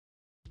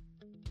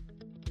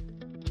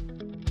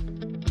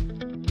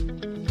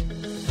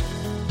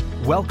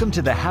Welcome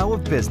to The How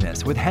of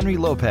Business with Henry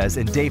Lopez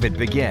and David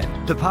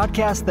Begin, the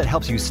podcast that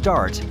helps you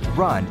start,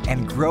 run,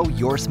 and grow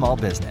your small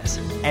business.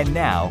 And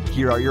now,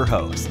 here are your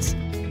hosts.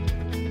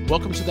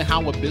 Welcome to The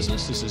How of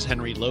Business. This is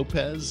Henry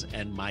Lopez,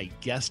 and my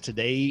guest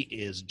today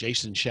is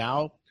Jason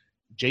Hsiao.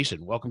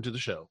 Jason, welcome to the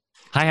show.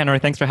 Hi, Henry.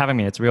 Thanks for having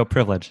me. It's a real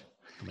privilege.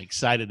 I'm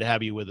excited to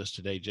have you with us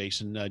today,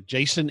 Jason.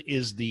 Jason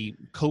is the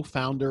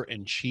co-founder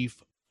and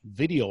chief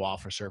video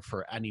officer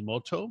for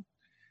Animoto.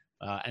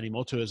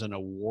 Animoto is an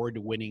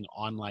award-winning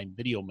online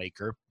video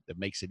maker that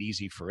makes it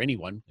easy for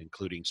anyone,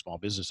 including small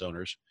business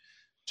owners,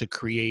 to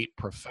create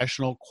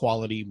professional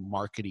quality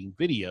marketing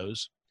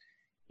videos,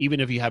 even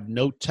if you have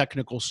no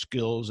technical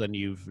skills and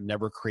you've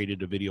never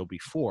created a video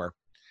before.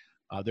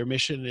 Their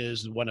mission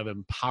is one of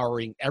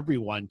empowering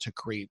everyone to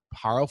create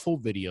powerful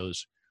videos,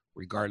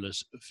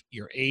 regardless of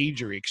your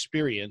age or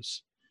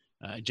experience.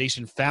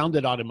 Jason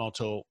founded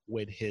Animoto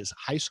with his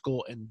high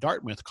school and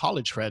Dartmouth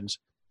college friends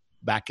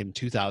back in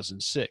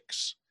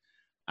 2006.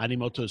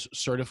 Animoto's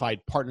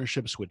certified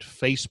partnerships with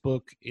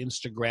Facebook,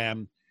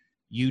 Instagram,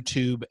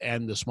 YouTube,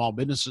 and the Small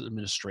Business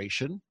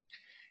Administration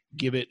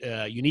give it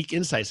unique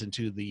insights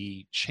into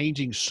the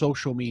changing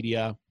social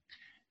media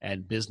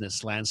and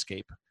business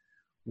landscape,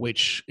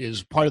 which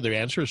is part of their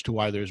answer as to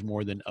why there's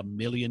more than 1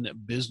 million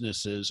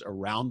businesses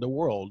around the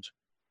world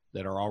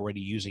that are already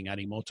using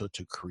Animoto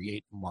to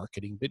create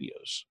marketing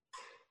videos.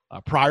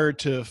 Prior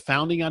to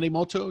founding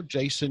Animoto,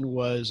 Jason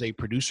was a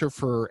producer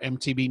for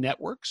MTV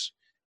Networks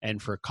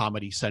and for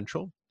Comedy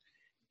Central.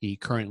 He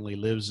currently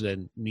lives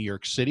in New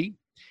York City.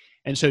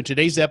 And so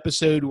today's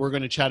episode, we're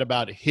going to chat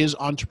about his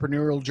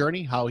entrepreneurial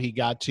journey, how he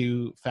got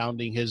to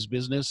founding his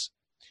business.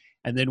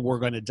 And then we're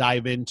going to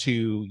dive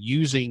into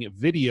using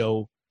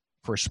video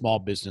for small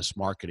business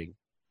marketing.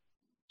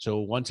 So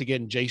once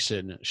again,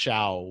 Jason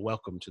Hsiao,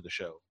 welcome to the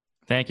show.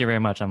 Thank you very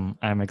much.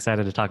 I'm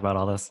excited to talk about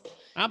all this.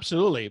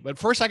 Absolutely, but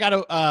first I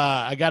gotta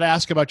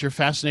ask about your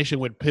fascination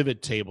with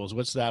pivot tables.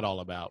 What's that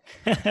all about?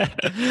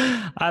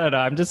 I don't know.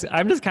 I'm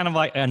just kind of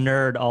like a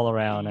nerd all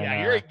around. Yeah,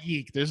 and, you're a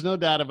geek. There's no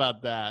doubt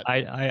about that.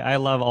 I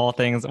love all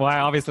things. Well, I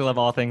obviously love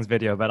all things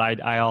video, but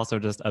I also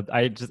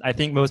I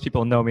think most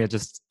people know me as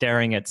just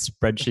staring at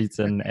spreadsheets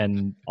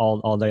and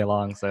all day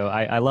long. So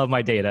I love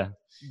my data.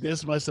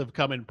 This must have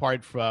come in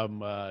part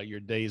from your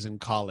days in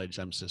college,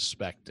 I'm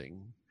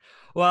suspecting.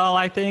 Well,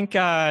 I think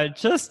I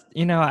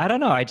don't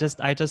know. I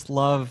just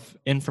love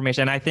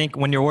information. And I think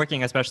when you're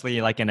working,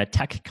 especially like in a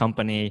tech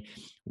company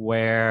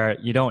where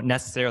you don't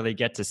necessarily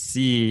get to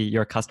see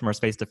your customers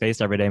face to face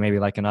every day, maybe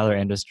like in other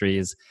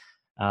industries,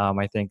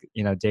 I think,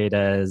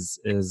 data is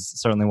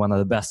certainly one of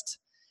the best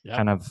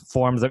kind of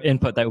forms of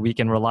input that we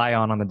can rely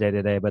on the day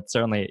to day, but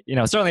certainly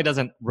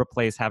doesn't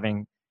replace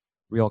having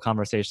real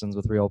conversations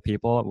with real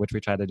people, which we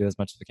try to do as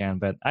much as we can.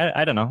 But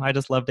I don't know. I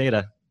just love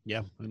data.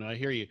 Yeah, and I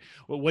hear you.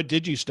 Well, what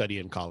did you study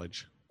in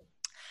college?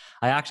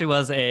 I actually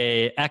was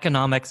a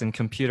economics and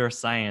computer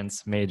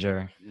science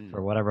major,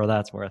 for whatever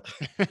that's worth.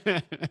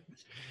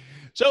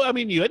 So, I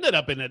mean, you ended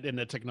up in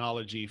the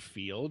technology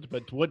field,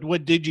 but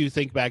what did you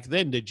think back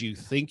then? Did you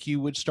think you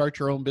would start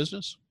your own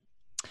business?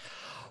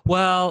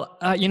 Well,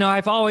 I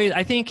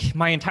think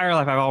my entire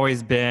life I've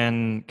always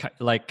been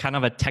like kind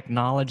of a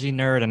technology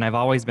nerd, and I've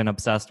always been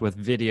obsessed with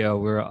video.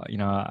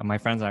 My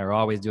friends and I were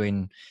always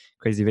doing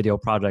crazy video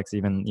projects,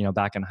 even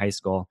back in high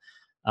school.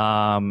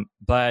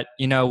 But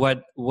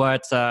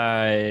what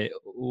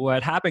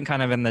happened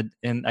kind of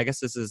in I guess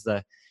this is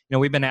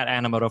we've been at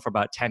Animoto for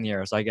about 10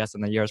 years. So I guess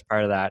in the years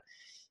prior to that,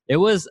 it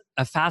was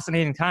a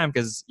fascinating time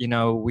because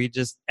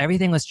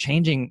everything was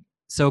changing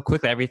so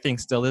quickly. Everything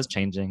still is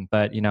changing,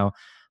 but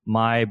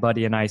my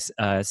buddy and I,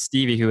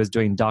 Stevie, who was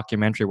doing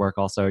documentary work,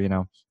 also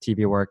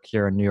TV work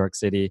here in New York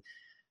City.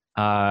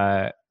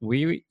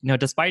 We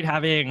despite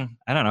having,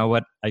 I don't know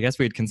what I guess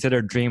we'd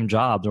consider dream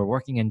jobs or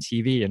working in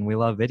TV, and we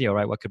love video,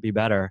 right? What could be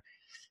better?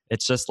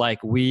 It's just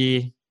like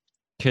we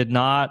could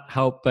not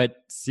help but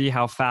see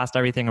how fast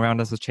everything around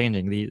us was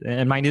changing.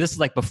 And mind you, this is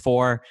like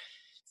before,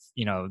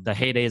 the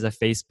heydays of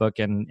Facebook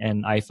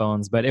and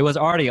iPhones, but it was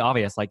already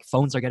obvious, like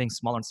phones are getting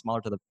smaller and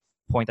smaller to the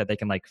point that they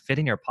can like fit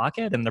in your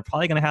pocket, and they're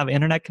probably going to have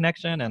internet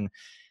connection, and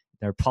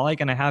they're probably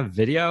going to have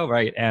video,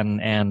 right?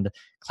 And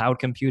cloud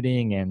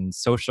computing and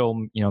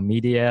social,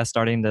 media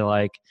starting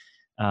to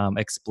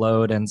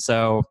explode. And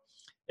so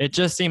it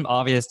just seemed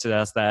obvious to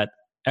us that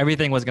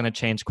everything was going to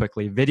change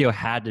quickly. Video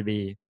had to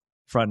be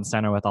front and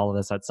center with all of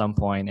this at some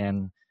point.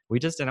 And we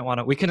just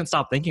we couldn't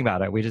stop thinking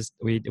about it.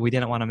 We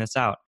didn't want to miss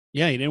out.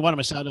 Yeah, you didn't want to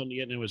miss out on it,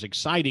 and it was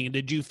exciting. And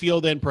did you feel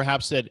then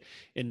perhaps that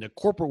in the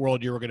corporate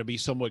world you were going to be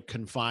somewhat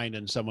confined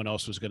and someone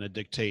else was going to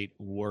dictate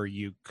where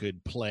you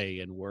could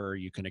play and where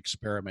you can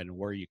experiment and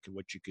what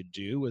you could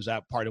do? Was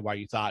that part of why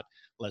you thought,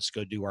 let's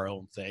go do our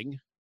own thing?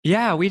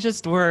 Yeah, we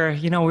just were,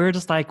 we were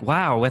just like,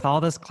 wow, with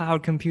all this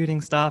cloud computing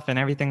stuff and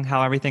everything,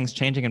 how everything's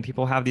changing and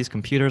people have these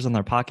computers in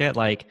their pocket,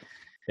 like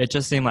it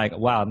just seemed like,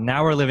 wow,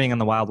 now we're living in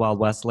the wild, wild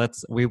west.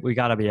 We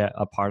got to be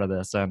a part of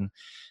this. And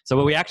so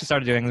what we actually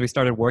started doing is we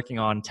started working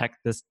on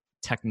this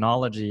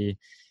technology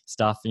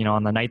stuff,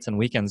 on the nights and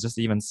weekends, just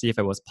to even see if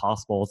it was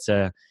possible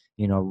to,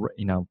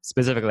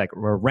 specifically like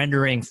we're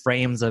rendering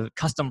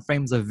custom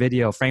frames of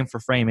video frame for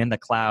frame in the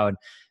cloud,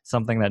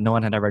 something that no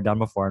one had ever done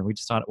before. And we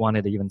just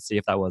wanted to even see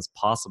if that was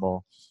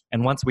possible.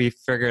 And once we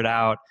figured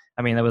out,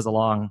 I mean, that was a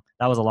long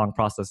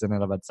process in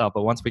and of itself.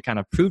 But once we kind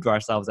of proved to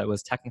ourselves that it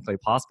was technically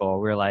possible,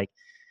 we were like,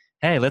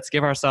 hey, let's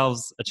give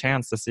ourselves a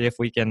chance to see if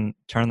we can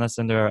turn this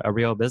into a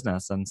real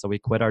business. And so we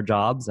quit our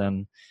jobs,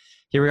 and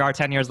here we are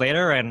 10 years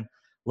later. And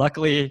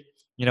luckily,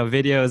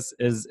 videos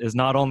is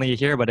not only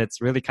here, but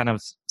it's really kind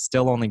of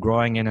still only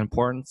growing in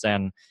importance.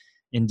 And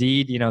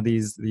indeed,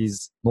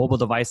 these mobile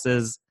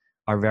devices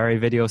are very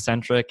video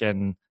centric,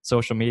 and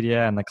social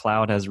media and the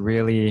cloud has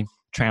really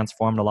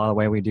transformed a lot of the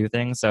way we do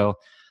things. So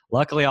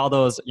luckily, all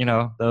those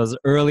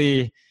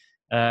early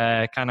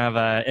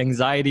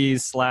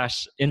anxieties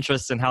 /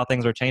 interests in how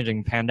things were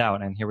changing panned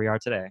out, and here we are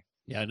today.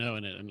 Yeah, I know.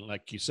 And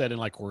like you said, and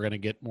like we're going to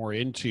get more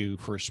into,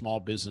 for small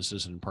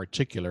businesses in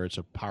particular, it's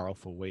a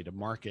powerful way to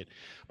market.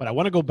 But I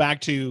want to go back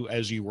to,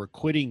 as you were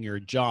quitting your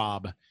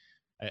job,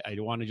 I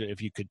wanted,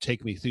 if you could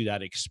take me through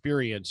that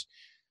experience.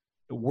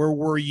 Where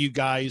were you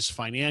guys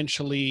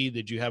financially?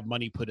 Did you have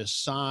money put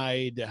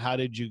aside? How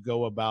did you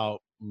go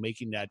about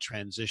making that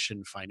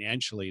transition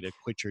financially to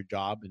quit your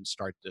job and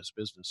start this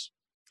business?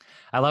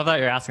 I love that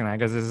you're asking that,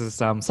 because this is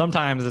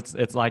sometimes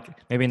it's like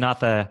maybe not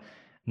the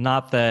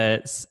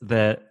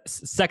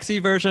sexy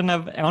version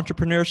of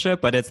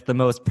entrepreneurship, but it's the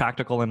most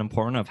practical and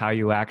important of how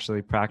you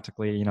actually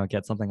practically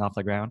get something off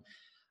the ground.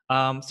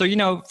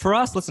 So for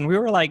us, listen,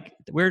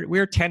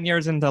 we're 10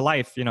 years into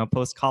life,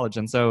 post college,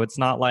 and so it's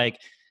not like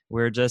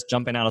we're just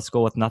jumping out of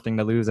school with nothing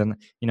to lose. And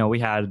we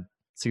had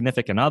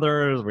significant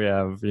others. We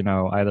have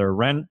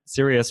either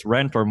serious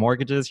rent or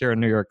mortgages here in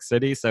New York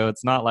City. So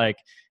it's not like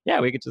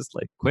we could just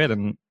like quit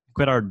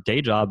our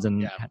day jobs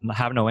and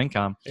have no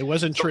income. It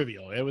wasn't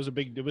trivial. It was a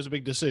big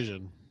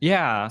decision.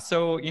 Yeah.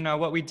 So,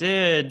 what we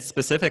did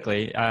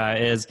specifically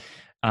is,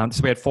 so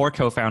we had 4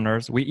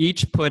 co-founders. We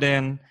each put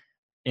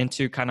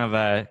into kind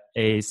of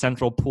a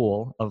central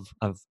pool of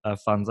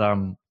funds,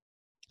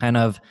 kind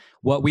of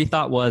what we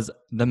thought was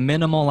the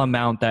minimal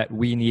amount that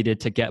we needed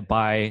to get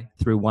by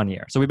through 1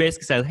 year. So we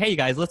basically said, hey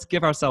guys, let's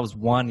give ourselves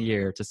 1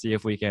 year to see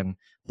if we can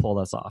pull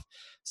this off.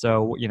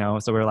 So,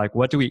 so we're like,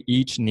 what do we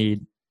each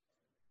need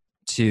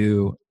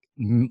to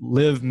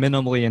live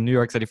minimally in New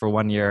York City for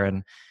 1 year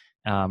and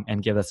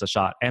give this a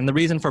shot? And the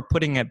reason for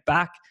putting it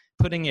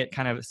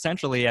kind of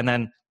centrally, and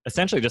then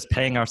essentially just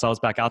paying ourselves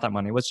back out that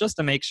money, was just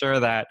to make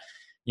sure that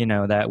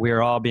that we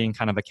were all being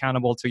kind of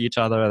accountable to each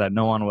other, that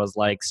no one was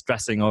like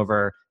stressing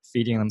over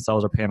feeding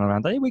themselves or paying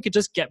around, that we could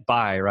just get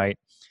by, right?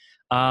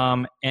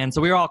 And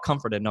so we were all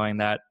comforted knowing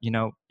that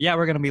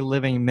we're going to be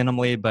living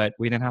minimally, but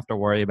we didn't have to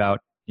worry about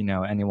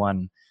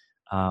anyone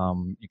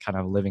kind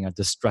of living a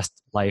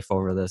distressed life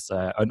over this,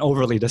 an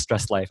overly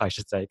distressed life, I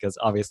should say, because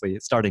obviously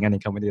starting any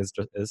company is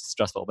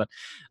stressful, but,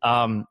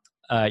 for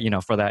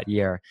that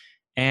year.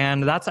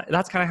 And that's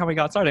kind of how we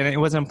got started. And it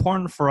was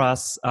important for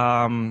us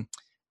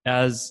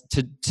as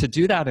to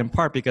do that, in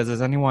part because,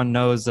 as anyone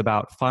knows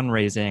about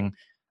fundraising,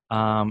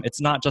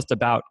 it's not just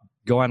about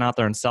going out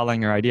there and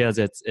selling your ideas.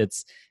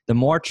 It's the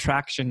more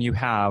traction you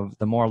have,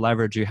 the more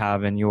leverage you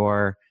have in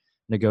your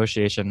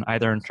negotiation,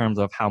 either in terms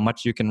of how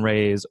much you can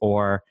raise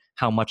or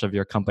how much of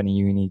your company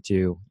you need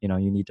to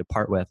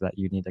part with, that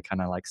you need to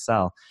kind of like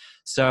sell.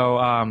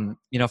 So,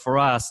 for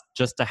us,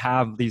 just to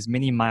have these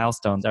mini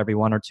milestones every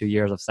 1 or 2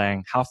 years of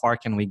saying, how far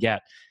can we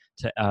get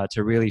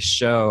to really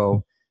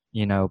show,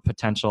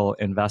 potential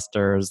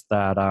investors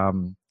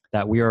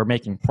that we are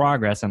making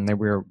progress and that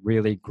we're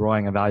really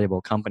growing a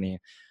valuable company,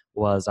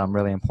 was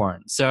really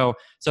important. So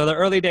the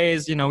early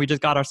days, we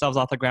just got ourselves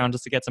off the ground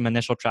just to get some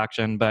initial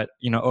traction. But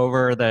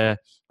over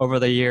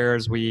the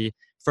years, we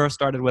first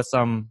started with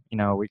some,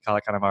 we call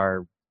it kind of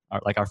our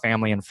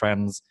family and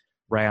friends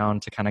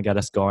round to kind of get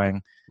us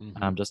going.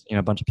 Mm-hmm. Just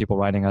a bunch of people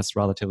writing us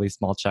relatively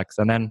small checks,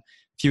 and then a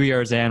few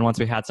years in, once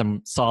we had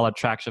some solid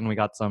traction, we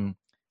got some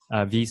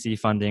VC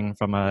funding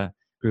from a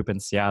group in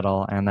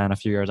Seattle, and then a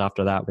few years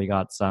after that, we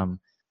got some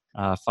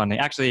funding.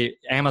 Actually,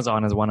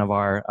 Amazon is one of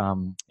our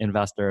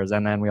investors,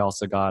 and then we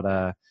also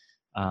got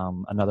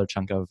another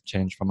chunk of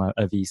change from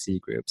a VC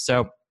group.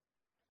 So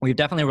we've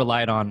definitely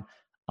relied on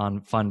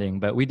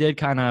funding, but we did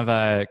kind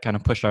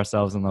of push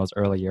ourselves in those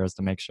early years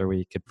to make sure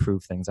we could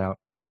prove things out.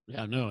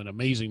 Yeah, no, an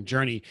amazing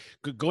journey.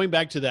 Going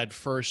back to that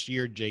first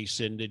year,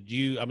 Jason,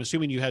 I'm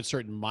assuming you had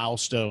certain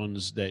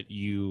milestones that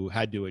you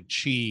had to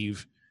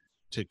achieve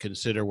to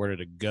consider whether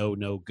to go,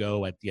 no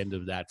go at the end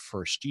of that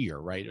first year,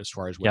 right? As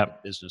far as what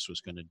the business was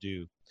going to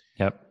do.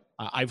 Yep.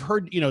 I've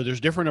heard, there's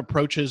different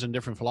approaches and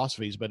different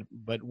philosophies, but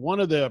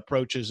one of the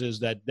approaches is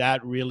that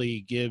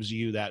really gives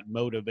you that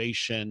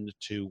motivation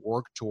to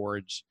work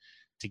towards,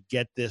 to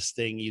get this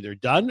thing either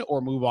done or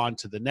move on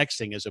to the next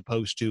thing, as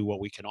opposed to what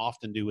we can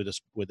often do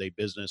with a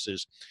business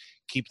is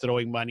keep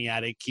throwing money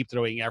at it, keep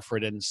throwing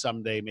effort, and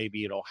someday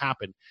maybe it'll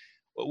happen.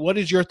 What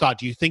is your thought?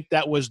 Do you think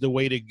that was the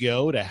way to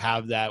go, to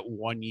have that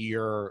 1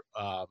 year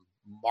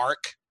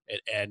mark,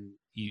 and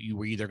you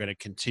were either going to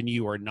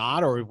continue or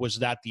not, or was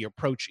that the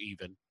approach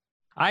even?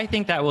 I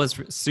think that was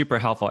super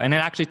helpful, and it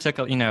actually took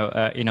a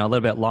little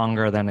bit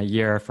longer than a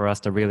year for us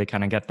to really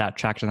kind of get that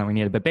traction that we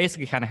needed. But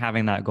basically, kind of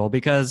having that goal,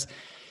 because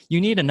you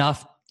need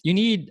enough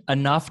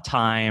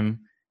time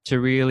to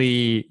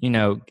really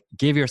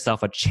give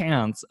yourself a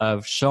chance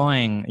of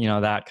showing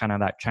that kind of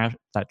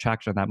that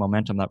traction, that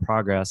momentum, that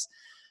progress.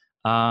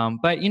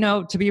 But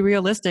to be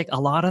realistic, a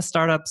lot of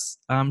startups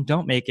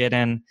don't make it,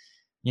 and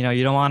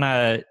you don't want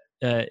to.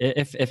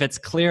 If it's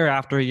clear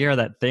after a year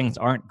that things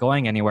aren't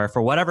going anywhere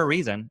for whatever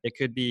reason, it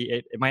could be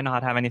it might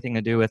not have anything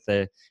to do with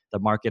the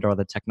market or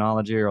the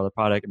technology or the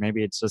product.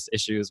 Maybe it's just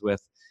issues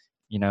with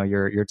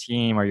your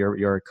team or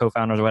your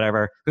co-founders or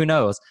whatever. Who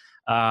knows?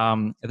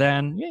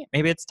 Then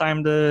maybe it's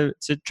time to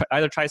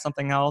either try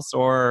something else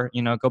or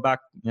go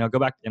back.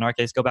 In our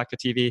case, go back to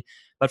TV.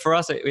 But for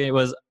us, it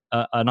was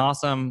an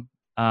awesome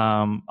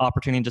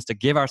opportunity just to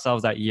give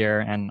ourselves that year,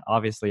 and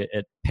obviously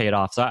it paid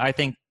off. So I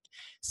think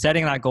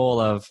setting that goal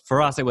of,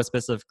 for us, it was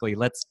specifically,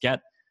 let's get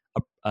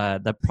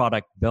the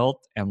product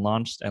built and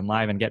launched and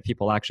live and get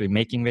people actually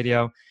making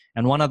video.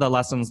 And one of the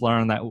lessons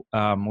learned that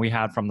we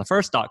had from the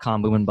first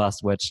 .com boom and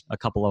bust, which a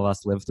couple of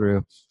us lived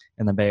through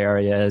in the Bay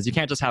Area, is you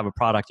can't just have a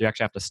product. You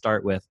actually have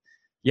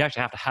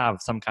to have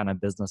some kind of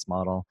business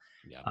model.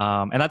 Yeah.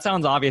 And that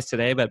sounds obvious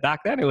today, but back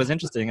then it was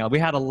interesting. We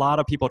had a lot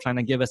of people trying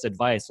to give us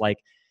advice like,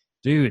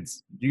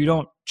 dudes, you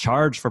don't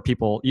charge for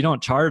people. You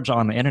don't charge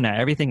on the internet.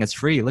 Everything is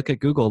free. Look at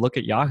Google, look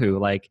at Yahoo.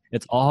 Like,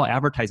 it's all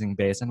advertising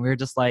based. And we were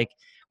just like,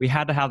 we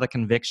had to have the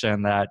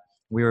conviction that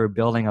we were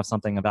building of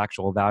something of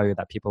actual value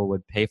that people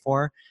would pay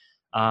for.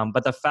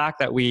 But the fact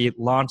that we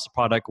launched the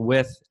product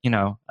with,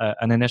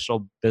 an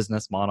initial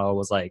business model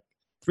was like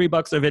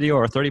 $3 a video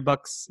or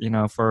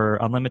 $30, for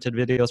unlimited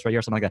videos for a year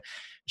or something like that,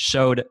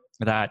 showed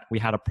that we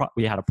had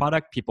a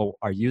product. People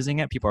are using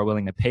it. People are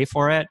willing to pay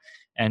for it.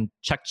 And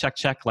check.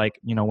 Like,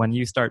 when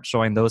you start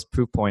showing those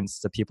proof points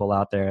to people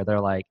out there,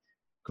 they're like,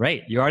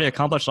 great, you already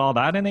accomplished all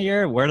that in a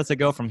year. Where does it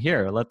go from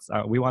here?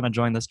 We want to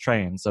join this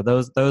train. So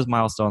those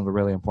milestones were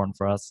really important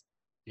for us.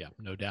 Yeah,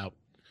 no doubt.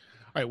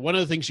 All right. One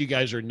of the things you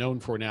guys are known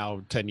for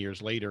now, 10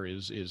 years later,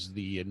 is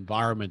the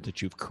environment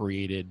that you've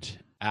created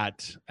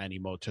at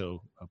Animoto.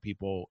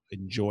 People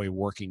enjoy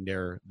working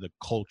there. The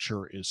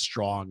culture is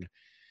strong.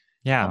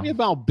 Yeah. Tell me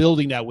about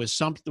building that. Was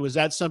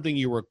that something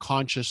you were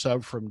conscious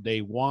of from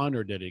day one,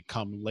 or did it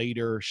come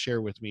later?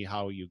 Share with me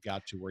how you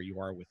got to where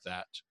you are with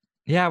that.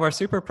 Yeah, we're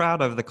super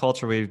proud of the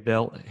culture we've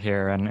built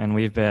here, and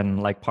we've been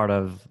like part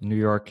of New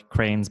York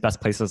Crane's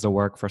best places to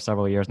work for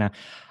several years now.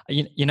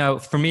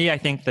 For me, I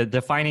think the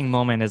defining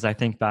moment is I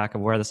think back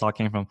of where this all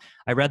came from.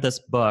 I read this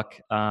book,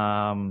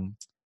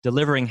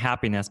 Delivering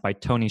Happiness by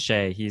Tony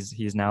Hsieh.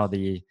 He's now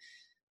the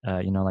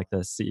like the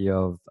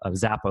CEO of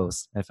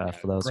Zappos,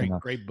 for those who know.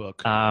 Great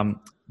book. So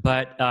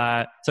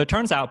it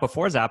turns out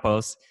before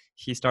Zappos,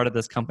 he started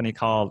this company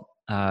called,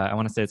 I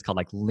want to say it's called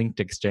like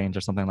Linked Exchange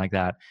or something like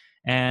that,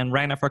 and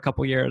ran it for a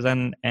couple years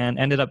and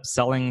ended up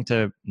selling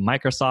to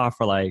Microsoft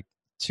for like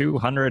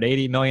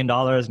 $280 million.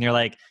 And you're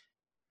like,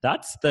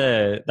 that's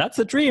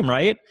the dream,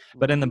 right?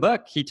 But in the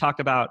book, he talked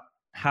about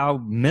how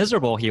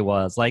miserable he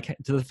was, like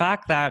to the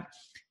fact that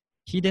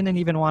he didn't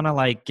even want to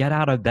like get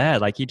out of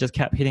bed. Like, he just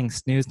kept hitting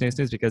snooze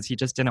because he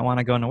just didn't want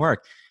to go into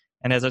work.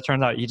 And as it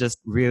turns out, he just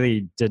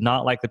really did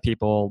not like the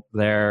people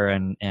there,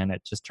 and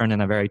it just turned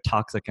in a very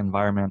toxic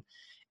environment.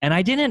 And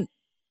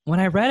when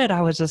I read it,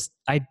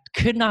 I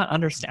could not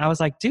understand. I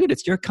was like, dude,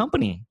 it's your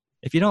company.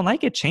 If you don't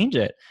like it, change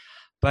it.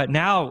 But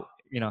now,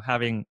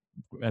 having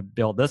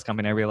built this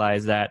company, I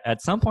realized that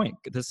at some point,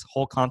 this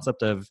whole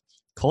concept of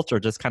culture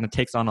just kind of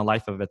takes on a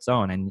life of its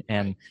own.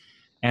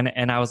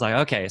 And I was like,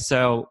 okay,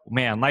 so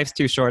man, life's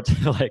too short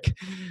to like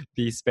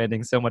be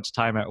spending so much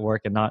time at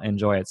work and not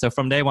enjoy it. So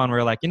from day one, we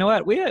were like, you know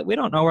what? We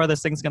don't know where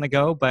this thing's going to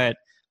go, but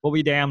we'll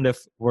be damned if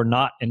we're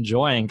not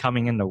enjoying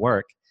coming into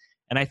work.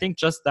 And I think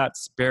just that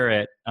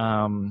spirit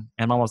and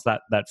almost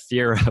that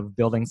fear of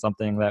building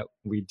something that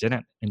we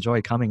didn't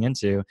enjoy coming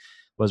into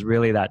was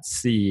really that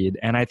seed.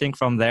 And I think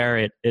from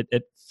there,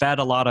 it fed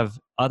a lot of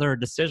other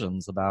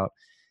decisions about,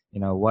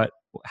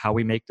 how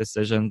we make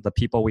decisions, the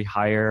people we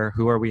hire,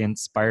 who are we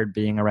inspired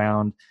being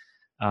around.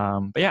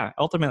 But yeah,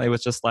 ultimately it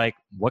was just like,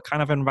 what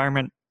kind of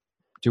environment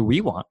do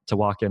we want to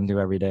walk into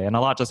every day? And a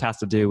lot just has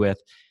to do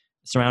with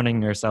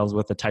surrounding yourselves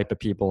with the type of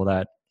people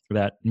that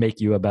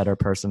make you a better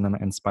person and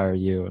inspire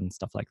you and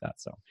stuff like that.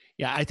 So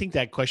yeah, I think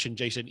that question,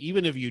 Jason,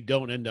 even if you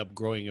don't end up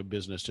growing a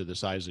business to the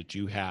size that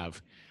you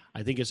have,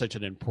 I think it's such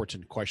an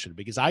important question,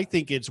 because I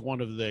think it's one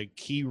of the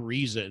key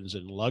reasons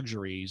and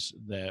luxuries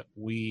that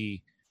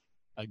we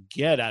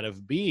get out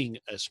of being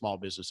a small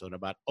business owner,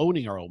 about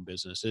owning our own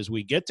business, is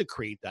we get to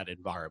create that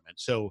environment.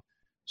 So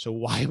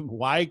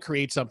why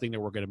create something that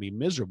we're going to be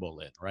miserable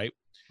in, right?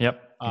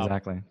 Yep,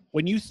 exactly.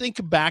 When you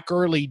think back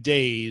early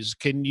days,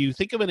 can you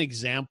think of an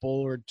example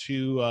or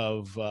two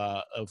of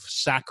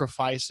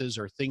sacrifices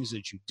or things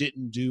that you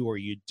didn't do or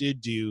you did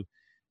do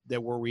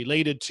that were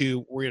related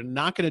to, we're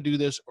not going to do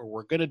this or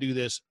we're going to do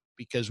this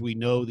because we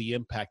know the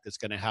impact it's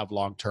going to have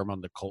long-term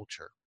on the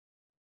culture?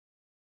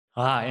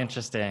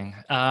 Interesting.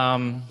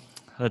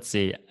 Let's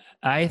see.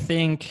 I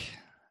think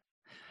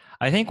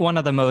I think one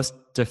of the most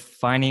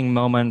defining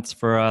moments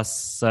for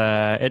us,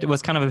 it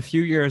was kind of a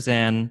few years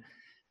in.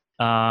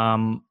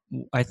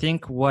 I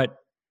think what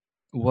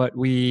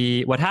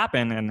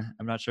happened, and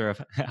I'm not sure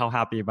how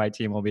happy my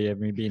team will be of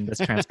me being this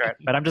transparent,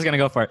 but I'm just going to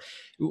go for it.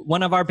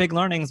 One of our big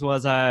learnings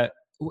was, at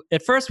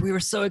first we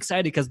were so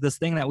excited because this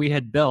thing that we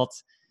had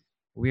built,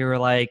 we were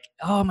like,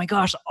 oh my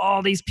gosh,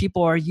 all these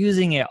people are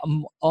using it.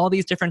 All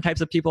these different types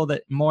of people,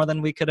 that more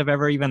than we could have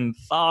ever even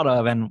thought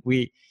of. And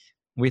we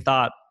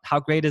thought, how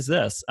great is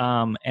this?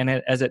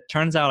 As it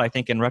turns out, I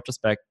think in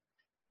retrospect,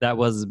 that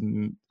was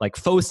like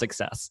faux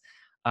success.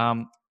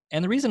 And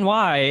the reason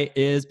why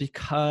is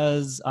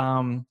because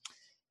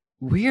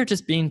we are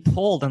just being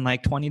pulled in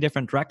like 20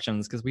 different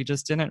directions, because we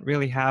just didn't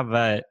really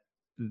have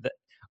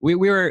we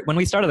were, when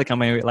we started the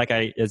company, like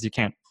as you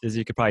could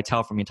probably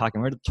tell from me talking,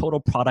 we're the total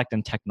product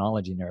and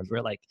technology nerds.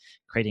 We're like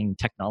creating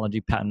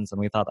technology patents, and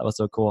we thought that was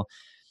so cool.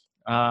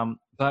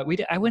 But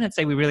I wouldn't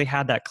say we really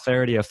had that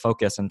clarity of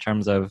focus in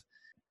terms of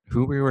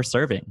who we were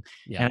serving.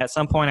 Yeah. And at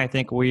some point, I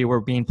think we were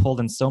being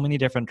pulled in so many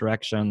different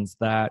directions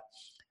that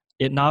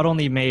it not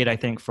only made, I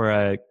think, for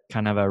a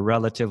kind of a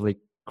relatively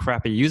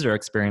crappy user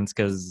experience,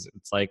 because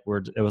it's like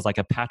it was like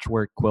a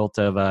patchwork quilt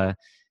of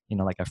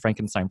like a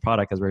Frankenstein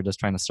product, because we were just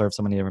trying to serve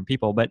so many different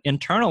people. But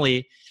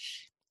internally,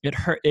 it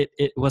hurt.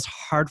 It was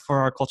hard for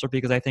our culture,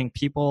 because I think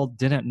people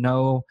didn't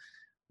know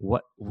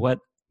what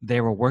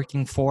they were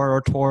working for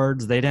or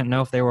towards. They didn't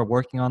know if they were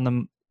working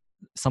on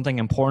something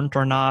important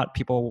or not.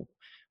 People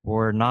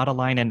were not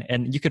aligned,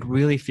 and you could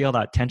really feel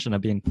that tension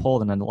of being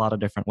pulled in a lot of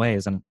different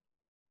ways. And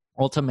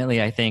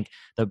ultimately, I think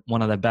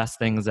one of the best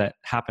things that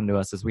happened to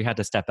us is we had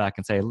to step back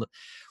and say,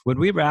 would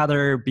we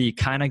rather be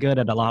kind of good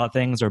at a lot of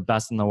things or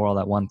best in the world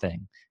at one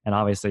thing? And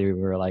obviously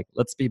we were like,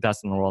 let's be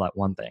best in the world at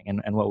one thing.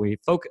 And what we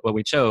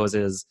chose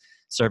is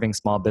serving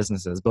small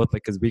businesses, both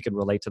because we could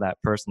relate to that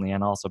personally,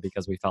 and also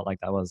because we felt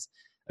like that was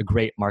a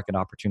great market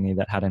opportunity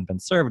that hadn't been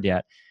served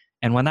yet.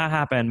 And when that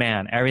happened,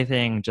 man,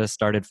 everything just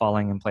started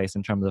falling in place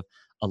in terms of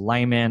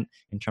alignment,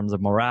 in terms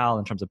of morale,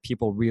 in terms of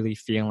people really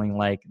feeling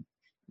like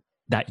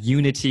that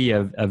unity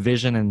of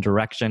vision and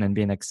direction, and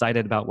being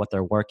excited about what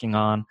they're working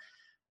on.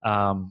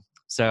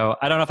 So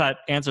I don't know if that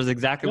answers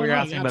exactly what you're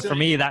asking, but for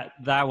me, that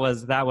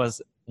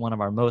was one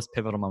of our most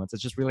pivotal moments.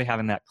 It's just really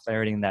having that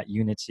clarity and that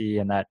unity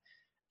and that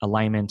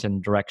alignment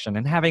and direction,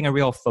 and having a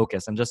real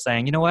focus, and just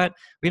saying, you know what,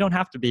 we don't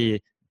have to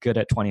be good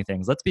at 20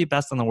 things. Let's be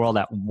best in the world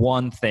at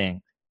one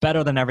thing,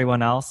 better than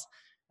everyone else.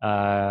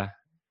 And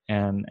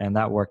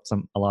that worked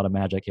a lot of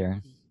magic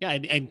here. Yeah,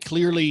 and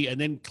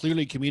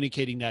clearly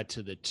communicating that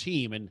to the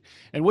team, and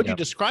what you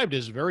described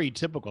is very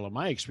typical in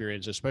my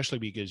experience, especially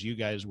because you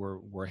guys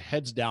were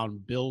heads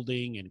down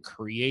building and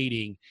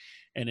creating,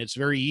 and it's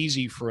very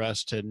easy for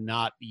us to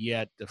not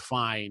yet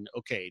define,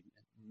 okay,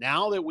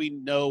 now that we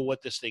know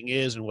what this thing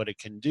is and what it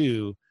can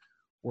do,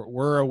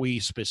 where are we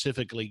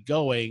specifically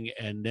going?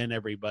 And then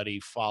everybody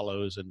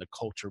follows and the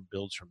culture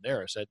builds from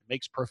there. So it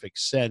makes perfect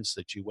sense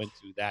that you went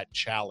through that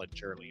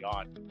challenge early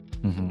on.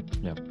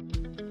 Mm-hmm. Yep.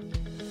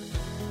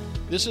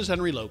 This is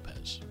Henry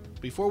Lopez.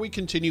 Before we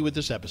continue with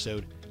this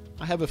episode,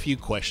 I have a few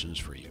questions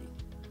for you.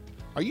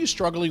 Are you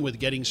struggling with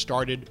getting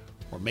started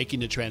or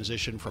making the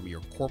transition from your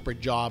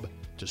corporate job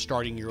to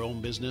starting your own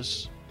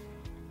business?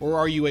 Or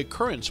are you a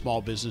current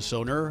small business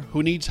owner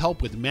who needs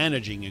help with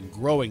managing and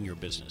growing your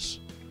business?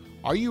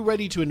 Are you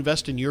ready to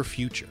invest in your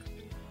future?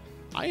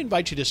 I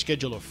invite you to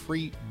schedule a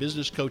free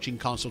business coaching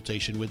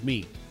consultation with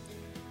me.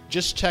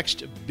 Just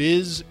text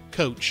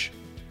BizCoach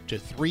to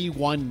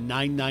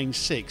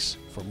 31996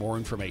 for more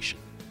information.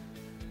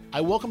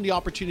 I welcome the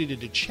opportunity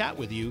to chat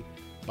with you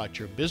about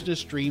your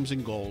business dreams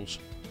and goals,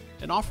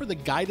 and offer the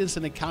guidance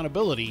and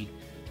accountability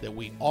that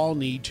we all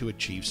need to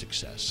achieve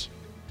success.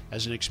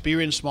 As an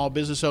experienced small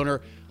business owner,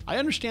 I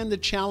understand the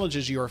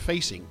challenges you are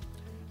facing,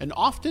 and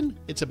often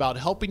it's about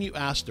helping you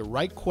ask the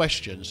right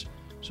questions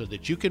so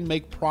that you can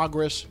make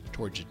progress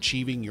towards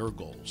achieving your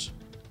goals.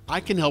 I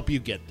can help you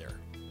get there.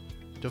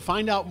 To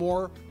find out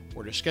more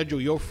or to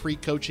schedule your free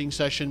coaching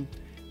session,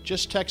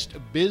 just text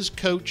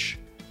BizCoach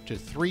to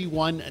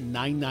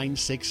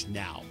 31996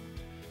 now.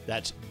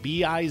 That's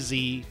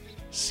BizCoach,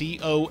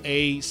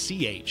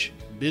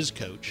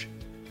 BizCoach,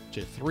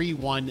 to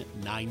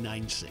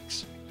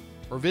 31996.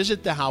 Or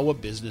visit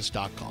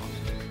thehowabusiness.com.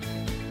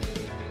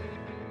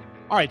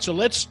 All right, so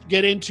let's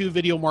get into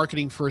video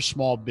marketing for a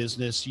small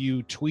business.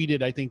 You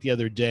tweeted, I think, the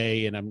other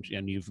day, and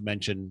you've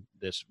mentioned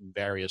this in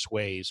various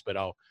ways, but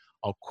I'll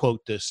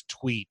quote this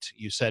tweet.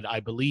 You said, "I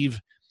believe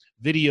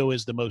video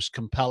is the most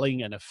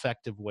compelling and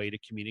effective way to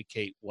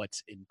communicate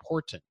what's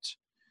important."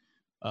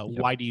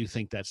 Why do you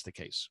think that's the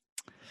case?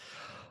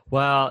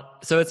 Well,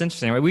 so it's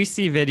interesting, right? We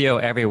see video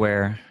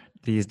everywhere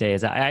these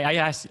days.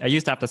 I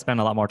used to have to spend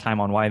a lot more time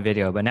on why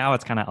video, but now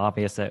it's kind of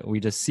obvious that we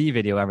just see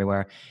video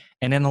everywhere.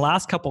 And in the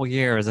last couple of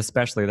years,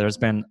 especially, there's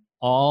been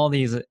all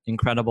these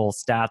incredible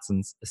stats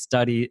and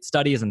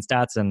studies and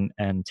stats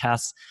and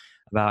tests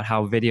about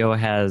how video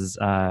has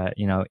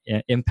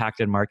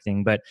impacted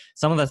marketing. But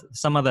some of the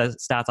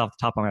stats off the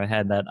top of my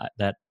head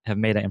that have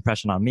made an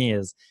impression on me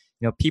is,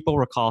 people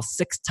recall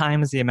 6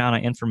 times the amount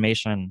of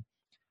information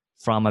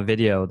from a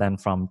video than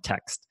from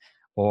text,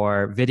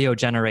 or video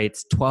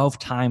generates 12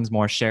 times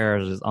more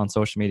shares on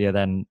social media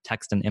than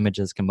text and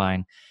images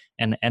combined.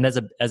 And as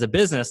a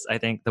business, I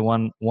think the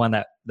one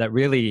that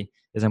really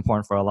is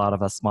important for a lot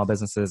of us small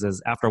businesses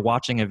is after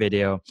watching a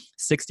video,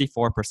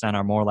 64%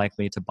 are more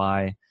likely to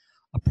buy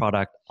a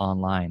product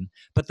online.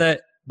 But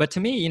to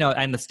me,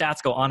 and the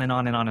stats go on and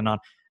on and on and on.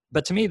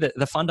 But to me,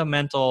 the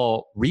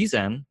fundamental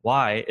reason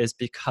why is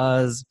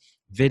because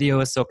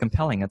video is so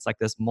compelling. It's like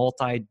this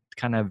multi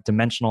kind of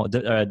dimensional,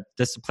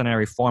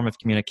 disciplinary form of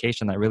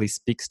communication that really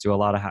speaks to a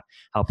lot of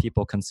how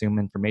people consume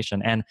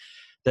information. And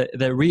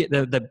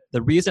the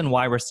reason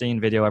why we're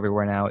seeing video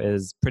everywhere now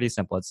is pretty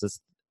simple.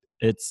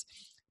 It's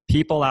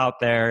people out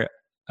there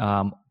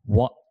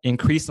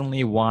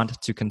increasingly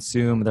want to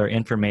consume their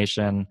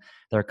information,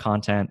 their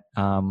content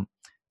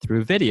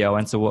through video.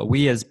 And so what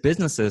we as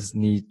businesses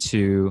need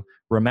to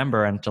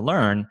remember and to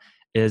learn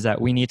is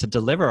that we need to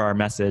deliver our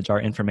message,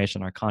 our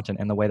information, our content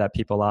in the way that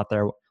people out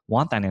there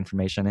want that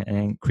information. And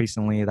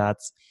increasingly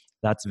that's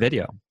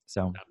video.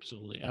 So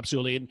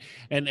absolutely.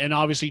 And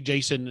obviously,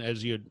 Jason,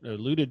 as you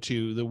alluded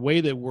to, the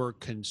way that we're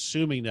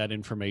consuming that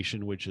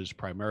information, which is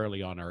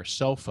primarily on our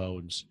cell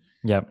phones,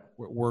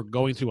 we're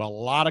going through a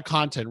lot of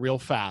content real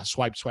fast.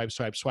 Swipe.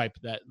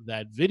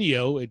 That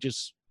video,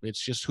 it's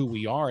just who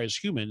we are as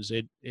humans.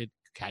 It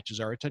catches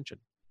our attention.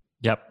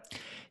 Yep.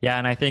 Yeah.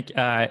 And I think,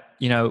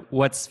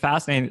 what's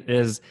fascinating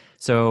is,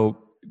 people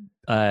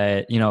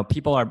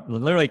are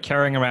literally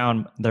carrying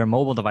around their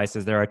mobile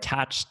devices. They're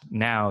attached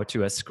now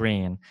to a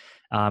screen.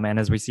 And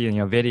as we see,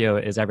 video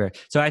is everywhere.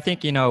 So I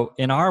think, in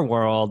our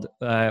world,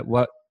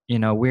 what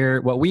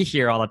we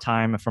hear all the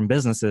time from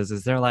businesses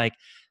is they're like,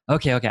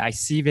 okay, I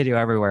see video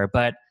everywhere,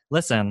 but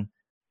listen,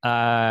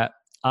 I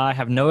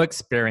have no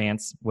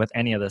experience with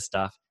any of this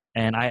stuff.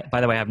 And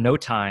by the way, I have no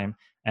time.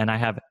 And I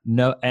have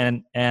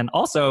and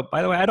also,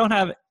 by the way, I don't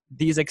have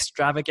these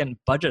extravagant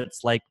budgets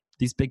like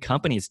these big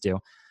companies do.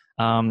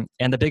 And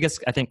the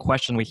biggest, I think,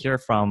 question we hear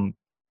from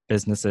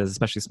businesses,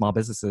 especially small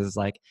businesses, is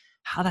like,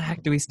 how the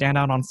heck do we stand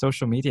out on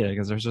social media?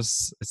 Because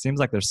it seems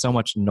like there's so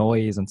much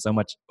noise and so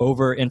much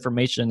over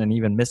information and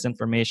even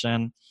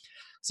misinformation.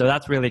 So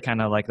that's really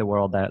kind of like the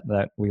world that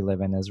we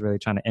live in, is really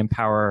trying to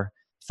empower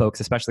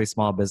folks, especially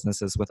small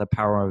businesses, with the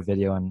power of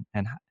video and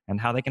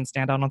how they can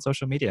stand out on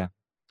social media.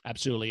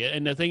 Absolutely.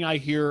 And the thing I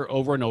hear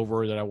over and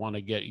over that I want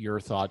to get your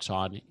thoughts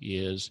on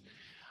is,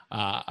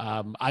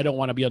 I don't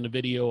want to be on the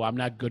video. I'm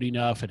not good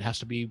enough. It has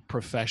to be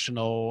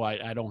professional.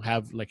 I don't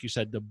have, like you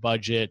said, the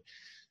budget.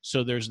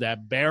 So there's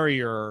that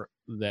barrier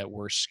that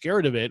we're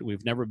scared of it.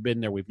 We've never been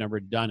there. We've never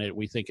done it.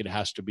 We think it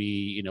has to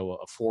be,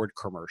 a Ford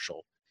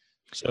commercial.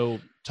 So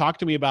talk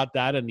to me about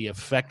that and the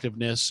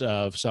effectiveness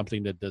of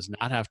something that does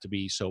not have to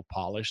be so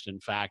polished. In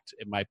fact,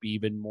 it might be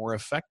even more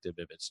effective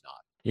if it's not.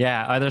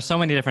 Yeah, there's so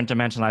many different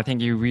dimensions. I think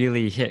you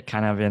really hit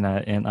kind of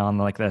on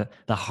like the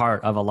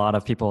heart of a lot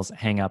of people's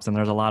hangups, and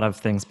there's a lot of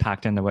things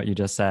packed into what you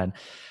just said.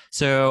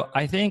 So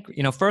I think,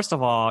 first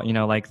of all,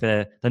 like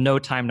the no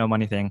time, no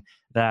money thing,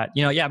 that,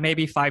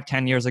 maybe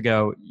 5-10 years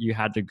ago, you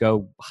had to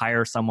go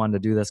hire someone to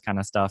do this kind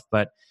of stuff.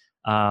 But,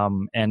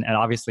 and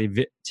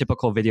obviously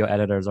typical video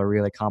editors are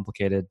really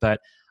complicated.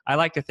 But I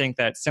like to think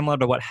that similar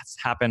to what has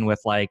happened with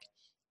websites,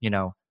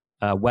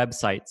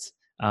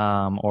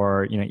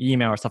 or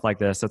email or stuff like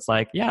this, it's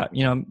like,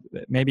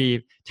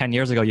 maybe 10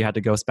 years ago you had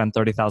to go spend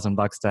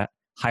 $30,000 to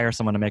hire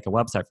someone to make a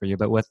website for you.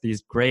 But with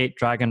these great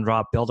drag and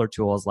drop builder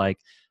tools like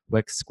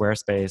Wix,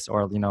 Squarespace,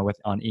 or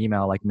on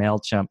email like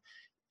MailChimp,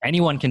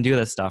 anyone can do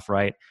this stuff,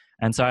 right?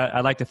 And so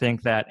I like to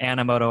think that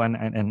Animoto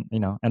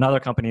and other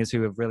companies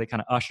who have really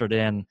kind of ushered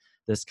in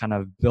this kind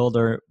of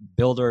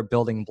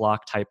building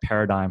block type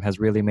paradigm has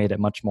really made it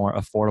much more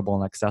affordable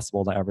and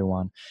accessible to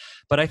everyone.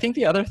 But I think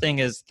the other thing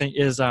is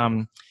it's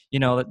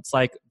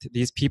like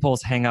these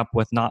people's hang up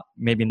with not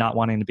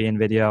wanting to be in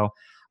video.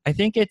 I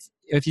think it's,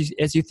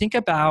 as you think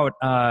about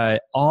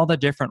all the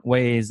different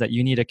ways that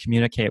you need to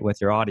communicate with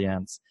your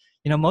audience,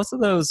 most of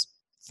those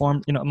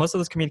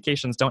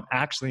communications don't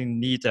actually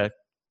need to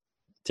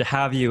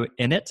have you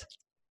in it.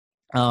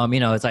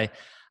 As I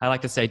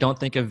like to say, don't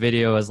think of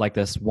video as like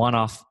this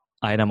one-off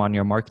item on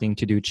your marketing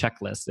to-do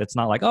checklist. It's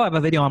not like, oh, I have a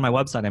video on my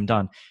website, I'm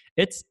done.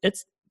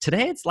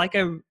 Today it's like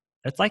a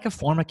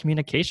form of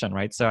communication,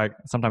 right? So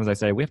sometimes I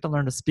say we have to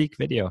learn to speak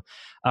video.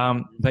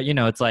 But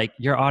it's like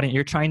your audience,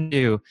 you're trying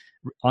to,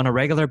 on a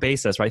regular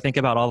basis, right? Think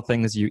about all the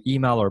things you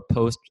email or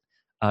post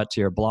to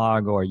your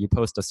blog, or you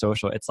post to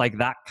social. It's like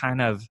that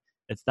kind of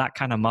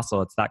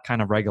muscle. It's that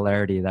kind of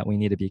regularity that we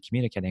need to be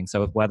communicating.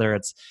 So whether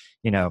it's,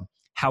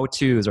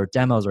 how-tos or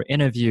demos or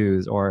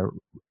interviews or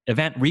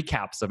event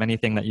recaps of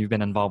anything that you've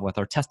been involved with,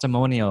 or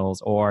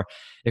testimonials, or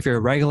if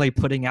you're regularly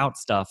putting out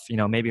stuff,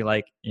 maybe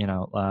like you,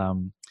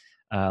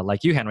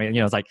 Henry,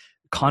 it's like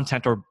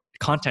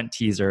content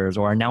teasers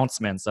or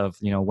announcements of,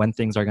 when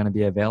things are going to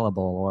be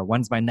available, or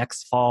when's my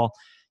next fall,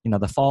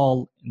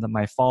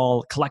 my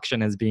fall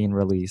collection is being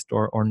released,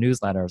 or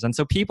newsletters. And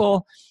so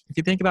people, if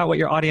you think about what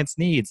your audience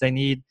needs, they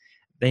need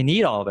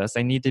all this.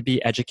 They need to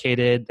be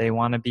educated. They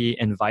want to be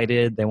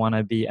invited. They want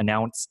to be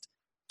announced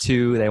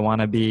to. They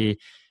want to be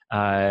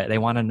They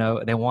want to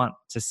know, they want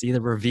to see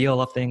the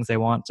reveal of things. They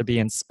want to be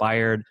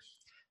inspired.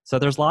 So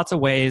there's lots of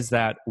ways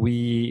that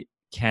we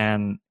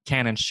can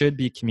and should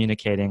be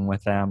communicating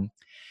with them.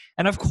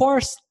 And of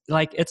course,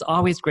 like, it's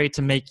always great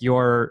to make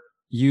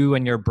you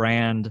and your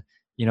brand,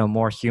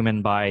 more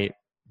human by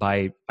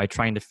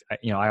trying to,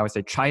 I always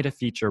say, try to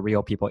feature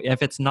real people.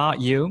 If it's not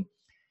you,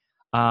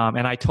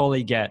 and I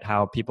totally get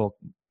how people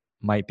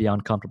might be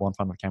uncomfortable in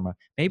front of a camera.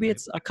 Maybe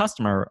it's a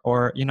customer,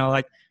 or,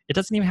 like, it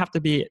doesn't even have to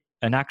be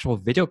an actual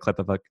video clip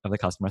of the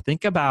customer.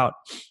 Think about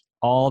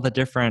all the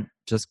different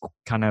just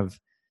kind of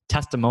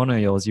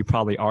testimonials you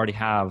probably already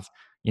have,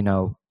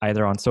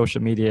 either on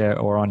social media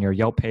or on your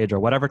Yelp page or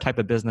whatever type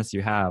of business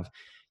you have.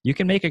 You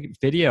can make a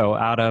video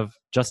out of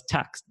just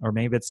text, or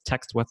maybe it's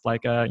text with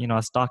like a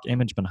stock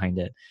image behind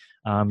it.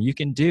 You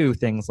can do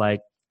things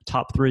like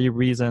top 3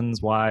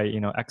 reasons why,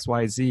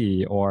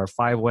 XYZ, or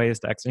 5 ways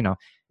to X,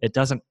 it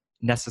doesn't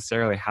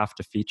necessarily have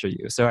to feature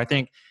you. So I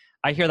think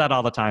I hear that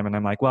all the time, and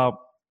I'm like,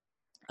 well,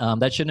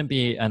 that shouldn't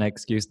be an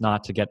excuse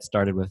not to get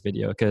started with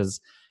video.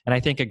 And I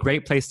think a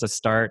great place to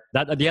start,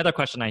 that the other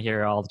question I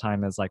hear all the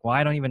time is like, well,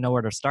 I don't even know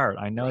where to start.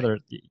 I know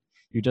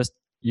you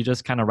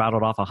just kind of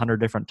rattled off 100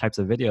 different types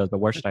of videos, but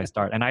where should I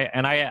start? And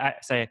I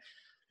say,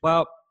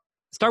 well,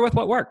 start with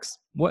what works.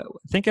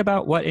 Think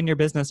about what in your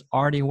business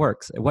already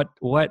works.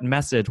 What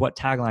message, what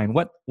tagline,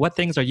 what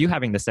things are you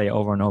having to say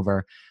over and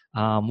over?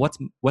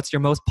 What's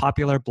your most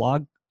popular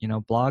blog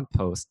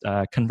post?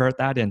 Convert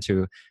that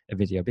into a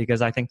video,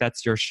 because I think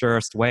that's your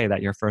surest way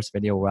that your first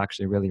video will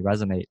actually really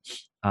resonate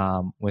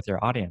with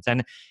your audience.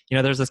 And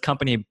there's this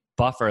company,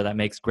 Buffer, that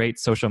makes great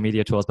social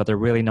media tools, but they're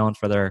really known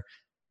for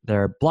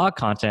their blog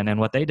content. And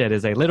what they did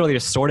is they literally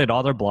just sorted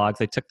all their blogs.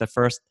 They took the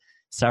first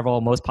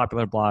several most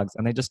popular blogs,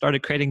 and they just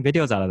started creating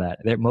videos out of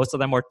that. Most of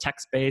them were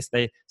text-based.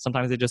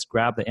 Sometimes they just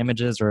grab the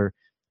images or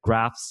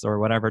graphs or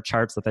whatever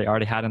charts that they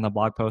already had in the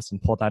blog post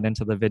and pull that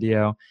into the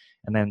video.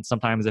 And then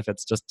sometimes if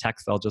it's just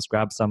text, they'll just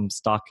grab some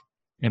stock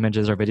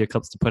images or video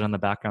clips to put in the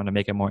background to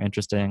make it more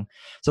interesting.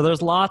 So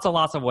there's lots and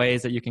lots of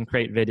ways that you can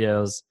create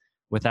videos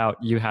without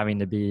you having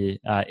to be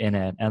in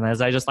it. And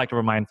as I just like to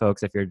remind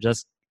folks, if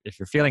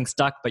you're feeling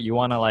stuck, but you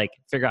want to like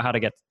figure out how to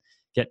get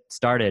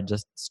started,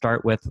 just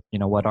start with,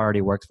 what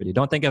already works for you.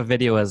 Don't think of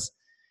video as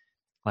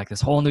like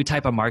this whole new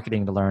type of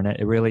marketing to learn.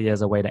 It really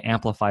is a way to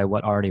amplify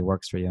what already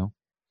works for you.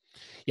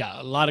 Yeah,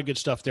 a lot of good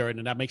stuff there,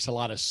 and that makes a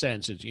lot of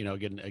sense. It's,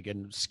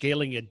 again,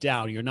 scaling it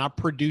down. You're not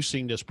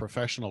producing this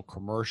professional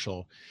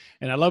commercial.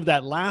 And I love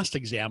that last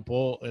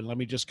example, and let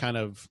me just kind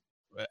of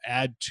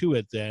add to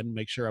it then,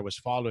 make sure I was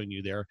following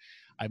you there.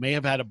 I may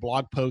have had a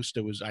blog post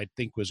that I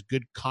think was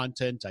good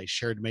content. I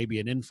shared maybe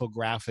an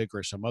infographic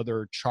or some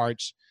other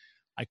charts.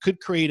 I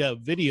could create a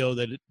video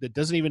that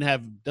doesn't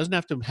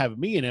have to have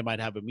me in it. Might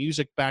have a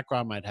music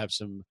background, might have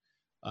some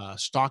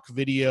stock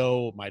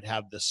video, might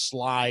have the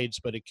slides,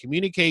 but it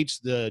communicates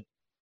the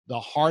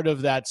heart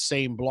of that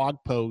same blog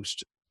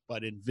post,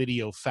 but in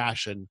video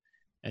fashion.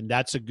 And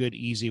that's a good,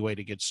 easy way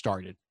to get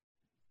started.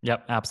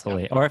 Yep,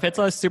 absolutely. Or if it's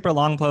a super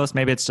long post,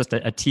 maybe it's just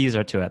a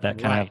teaser to it that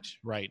kind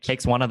of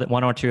takes one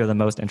or two of the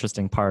most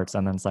interesting parts,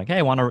 and then it's like,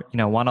 hey, want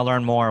to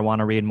learn more, want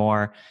to read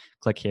more,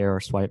 click here or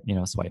swipe.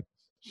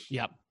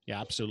 Yep. Yeah,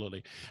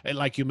 absolutely. And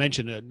like you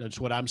mentioned, that's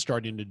what I'm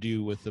starting to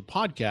do with the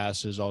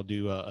podcast is I'll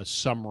do a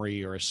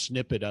summary or a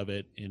snippet of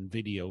it in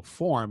video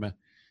form.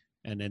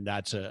 And then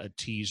that's a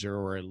teaser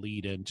or a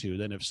lead into.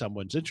 Then if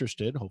someone's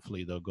interested,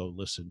 hopefully they'll go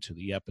listen to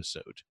the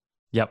episode.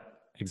 Yep,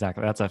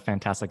 exactly. That's a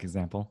fantastic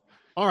example.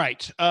 All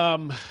right.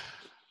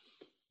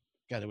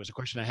 God, there was a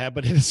question I had,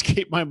 but it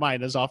escaped my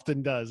mind, as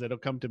often does. It'll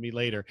come to me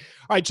later.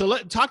 All right, so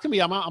talk to me.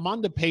 I'm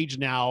on the page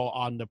now,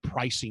 on the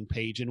pricing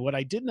page. And what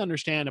I didn't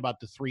understand about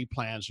the 3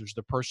 plans, there's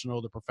the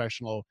personal, the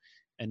professional,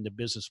 and the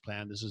business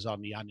plan. This is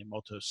on the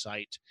Animoto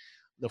site.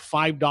 The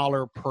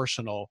 $5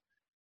 personal.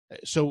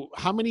 So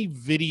how many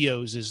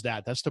videos is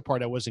that? That's the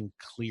part I wasn't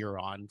clear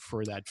on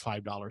for that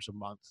 $5 a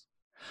month.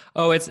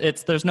 Oh,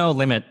 there's no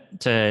limit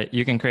to,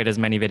 you can create as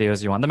many videos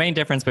as you want. The main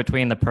difference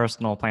between the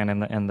personal plan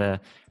and the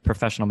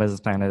professional business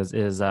plan is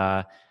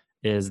the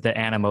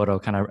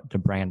Animoto kind of the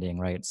branding,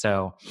 right?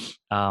 So,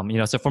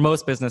 so for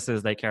most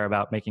businesses, they care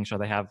about making sure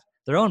they have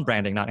their own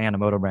branding, not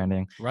Animoto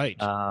branding. Right.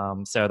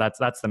 So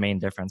that's the main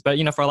difference. But,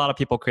 for a lot of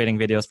people creating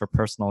videos for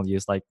personal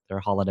use, like their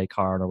holiday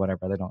card or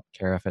whatever, they don't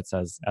care if it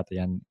says at the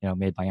end,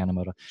 made by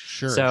Animoto.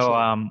 Sure. So,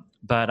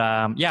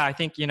 sure. Yeah, I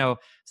think,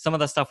 some of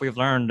the stuff we've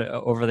learned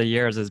over the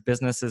years is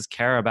businesses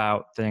care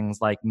about things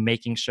like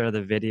making sure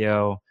the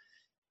video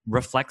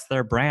reflects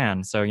their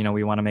brand. So,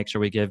 we want to make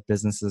sure we give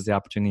businesses the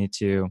opportunity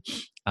to,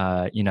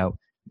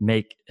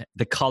 make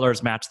the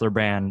colors match their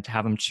brand,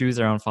 have them choose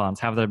their own fonts,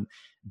 have them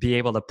be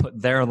able to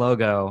put their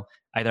logo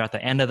either at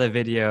the end of the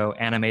video,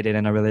 animated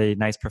in a really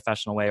nice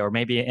professional way, or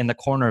maybe in the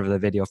corner of the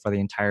video for the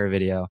entire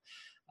video.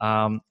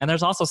 And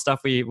there's also stuff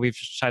we've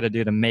tried to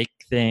do to make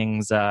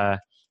things,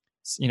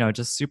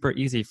 just super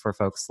easy for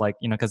folks, like,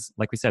 because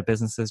like we said,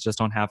 businesses just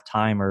don't have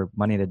time or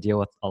money to deal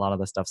with a lot of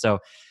this stuff. So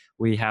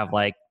we have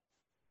like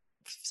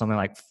something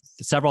like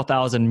several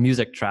thousand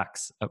music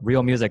tracks,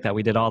 real music that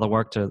we did all the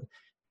work to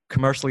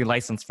commercially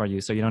licensed for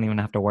you. So you don't even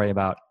have to worry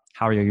about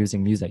how you're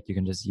using music. You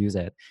can just use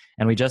it.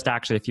 And we just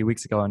actually a few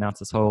weeks ago announced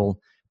this whole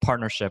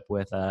partnership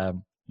with,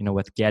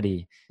 with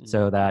Getty,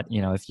 so that,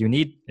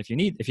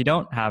 if you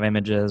don't have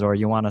images or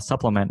you want to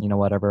supplement,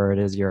 whatever it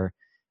is you're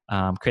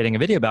creating a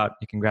video about,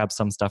 you can grab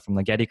some stuff from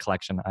the Getty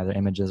collection, either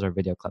images or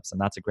video clips. And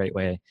that's a great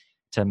way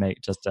to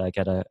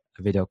get a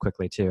video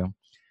quickly too.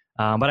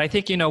 But I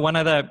think, one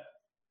of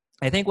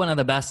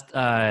the best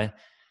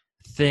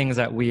things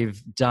that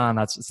we've done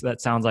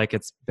that sounds like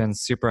it's been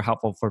super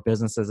helpful for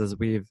businesses is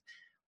we've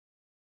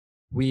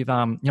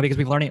because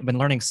we've been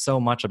learning so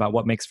much about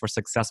what makes for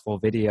successful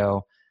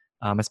video,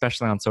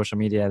 especially on social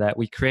media, that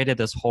we created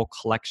this whole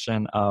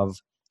collection of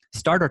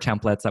starter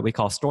templates that we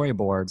call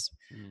storyboards,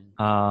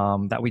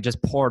 that we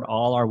just poured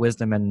all our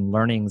wisdom and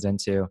learnings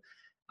into.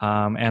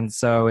 And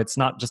so it's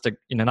not just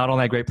not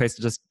only a great place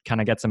to just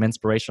kind of get some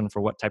inspiration for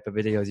what type of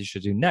videos you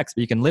should do next,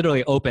 but you can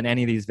literally open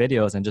any of these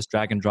videos and just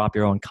drag and drop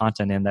your own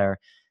content in there,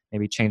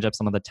 maybe change up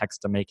some of the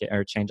text to make it,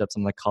 or change up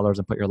some of the colors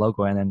and put your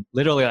logo in. And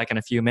literally like in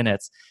a few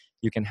minutes,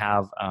 you can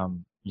have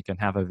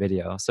a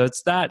video. So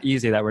it's that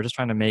easy that we're just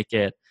trying to make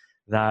it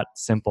that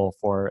simple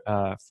for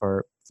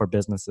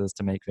businesses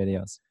to make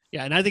videos.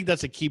 Yeah, and I think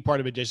that's a key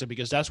part of it, Jason,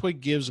 because that's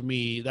what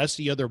that's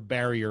the other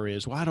barrier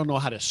is, well, I don't know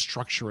how to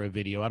structure a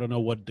video. I don't know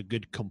what the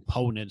good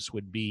components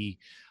would be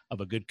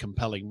of a good,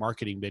 compelling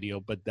marketing video,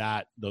 but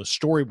those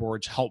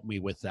storyboards help me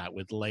with that,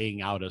 with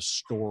laying out a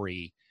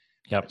story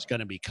that's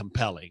going to be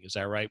compelling. Is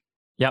that right?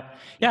 Yep.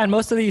 Yeah. And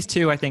most of these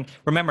too, I think,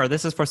 remember,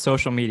 this is for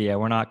social media.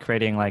 We're not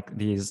creating like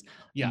these,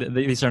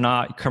 these are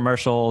not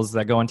commercials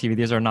that go on TV.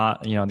 These are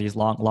not, these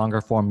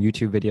longer form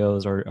YouTube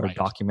videos or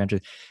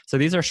documentaries. So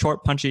these are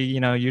short, punchy,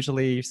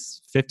 usually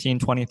 15,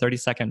 20,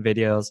 30-second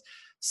videos.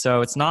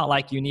 So it's not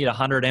like you need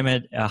 100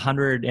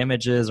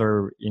 images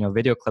or,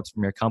 video clips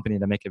from your company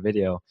to make a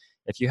video.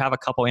 If you have a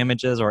couple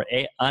images or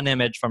an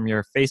image from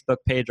your Facebook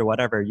page or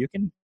whatever, you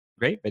can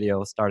great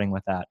video starting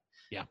with that.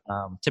 Yeah.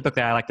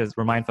 Typically, I like to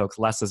remind folks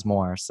less is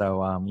more.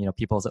 So,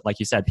 people's, like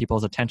you said,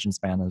 people's attention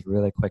span is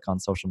really quick on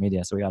social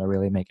media. So we got to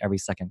really make every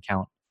second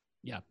count.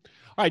 Yeah.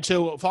 All right.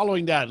 So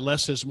following that,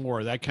 less is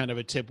more, that kind of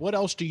a tip. What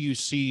else do you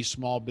see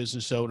small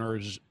business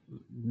owners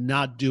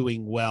not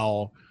doing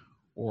well,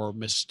 or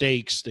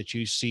mistakes that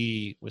you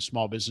see with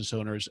small business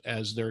owners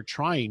as they're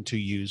trying to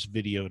use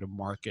video to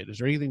market? Is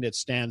there anything that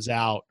stands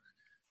out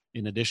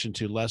in addition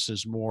to less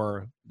is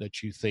more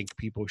that you think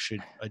people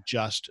should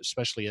adjust,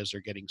 especially as they're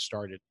getting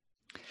started?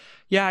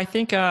 Yeah, I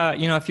think,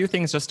 a few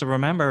things just to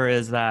remember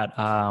is that,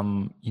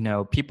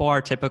 people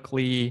are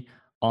typically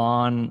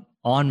on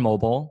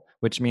mobile,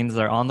 which means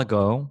they're on the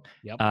go.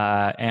 Yep.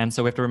 And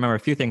so we have to remember a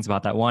few things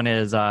about that. One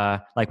is,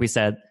 like we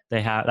said,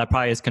 that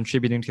probably is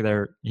contributing to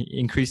their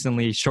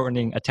increasingly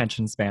shortening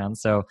attention span.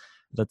 So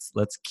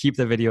let's keep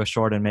the video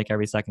short and make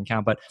every second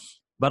count.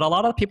 But a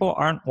lot of people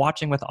aren't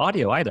watching with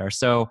audio either.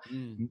 So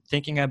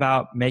thinking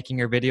about making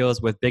your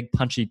videos with big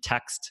punchy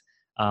text,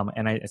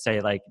 and I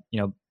say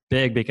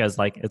big because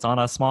it's on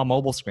a small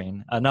mobile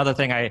screen. Another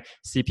thing I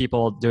see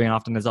people doing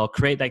often is they'll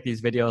create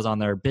these videos on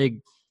their big,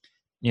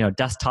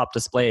 desktop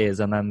displays,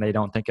 and then they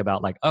don't think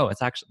about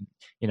it's actually,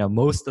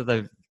 most of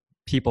the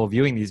people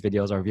viewing these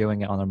videos are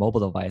viewing it on their mobile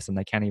device, and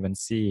they can't even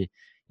see,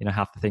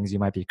 half the things you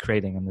might be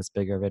creating in this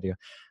bigger video.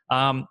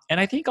 And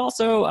I think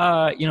also,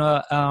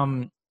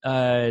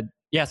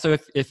 so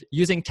if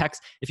using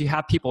text, if you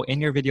have people in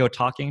your video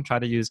talking, try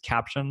to use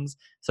captions.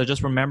 So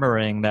just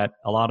remembering that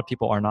a lot of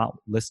people are not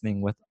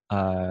listening with,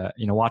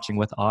 watching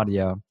with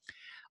audio.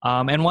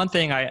 And one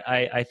thing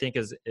I think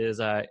is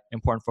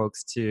important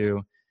folks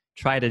to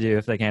try to do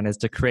if they can is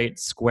to create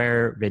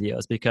square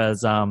videos,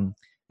 because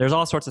there's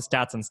all sorts of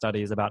stats and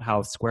studies about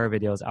how square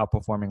videos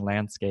outperforming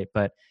landscape.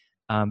 But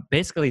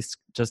basically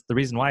just the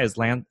reason why is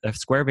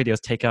square videos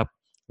take up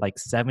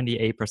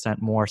 78%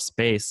 more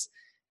space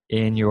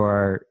in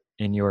your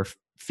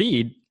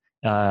feed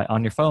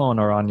on your phone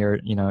or on your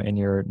in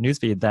your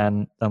newsfeed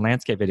than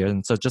landscape videos.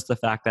 And so just the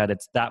fact that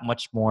it's that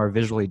much more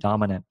visually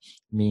dominant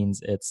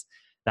means it's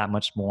that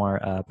much more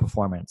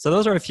performant. So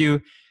those are a few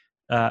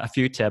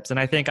tips. And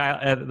I think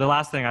the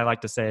last thing I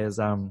like to say is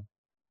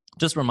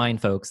just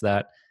remind folks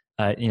that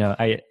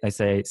I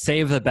say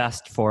save the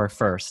best for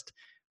first,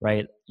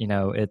 right?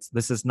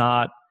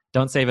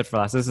 Don't save it for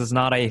last. This is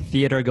not a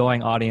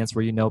theater-going audience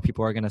where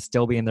people are going to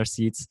still be in their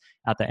seats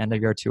at the end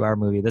of your 2-hour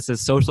movie. This is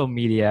social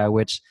media,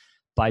 which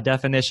by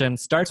definition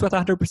starts with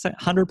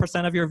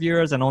 100% of your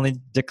viewers and only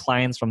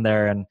declines from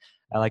there. And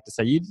I like to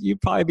say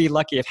you'd probably be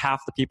lucky if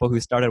half the people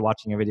who started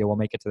watching a video will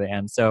make it to the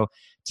end. So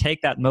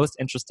take that most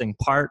interesting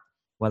part,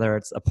 whether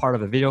it's a part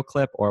of a video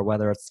clip or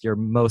whether it's your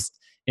most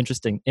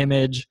interesting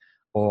image,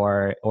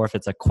 or if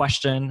it's a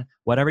question,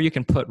 whatever you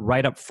can put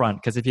right up front.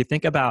 Because if you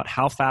think about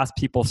how fast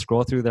people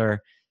scroll through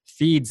their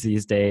feeds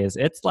these days,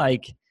 it's I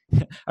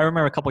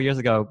remember a couple years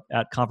ago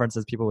at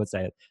conferences, people would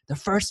say the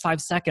first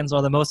 5 seconds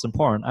are the most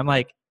important. I'm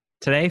like,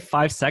 today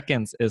 5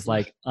 seconds is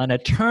an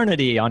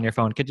eternity on your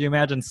phone. Could you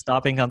imagine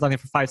stopping on something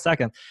for 5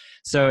 seconds?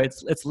 So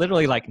it's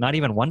literally not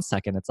even 1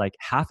 second. It's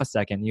half a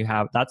second.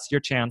 That's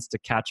your chance to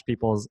catch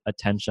people's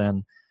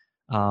attention.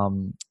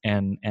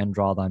 and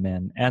draw them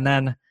in. And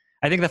then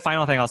I think the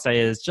final thing I'll say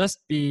is just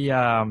be,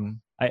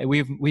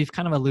 we've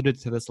kind of alluded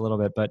to this a little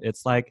bit, but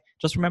it's like,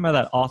 just remember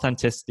that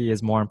authenticity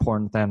is more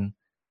important than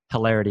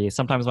hilarity.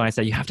 Sometimes when I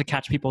say you have to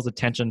catch people's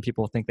attention,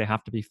 people think they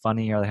have to be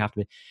funny or they have to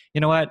be,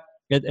 you know what?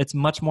 It's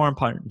much more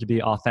important to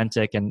be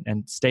authentic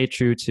and stay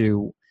true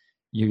to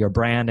your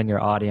brand and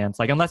your audience.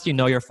 Like, unless you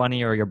know you're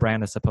funny or your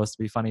brand is supposed to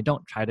be funny,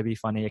 don't try to be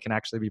funny. It can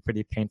actually be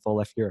pretty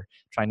painful if you're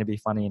trying to be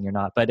funny and you're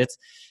not. But it's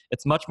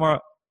much more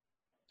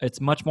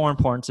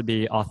important to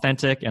be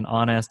authentic and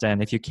honest.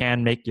 And if you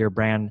can, make your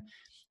brand,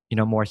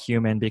 more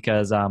human,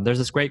 because there's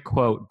this great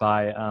quote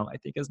by, I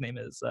think his name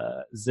is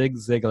Zig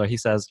Ziglar. He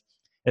says,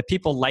 if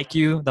people like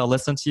you, they'll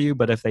listen to you,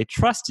 but if they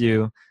trust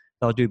you,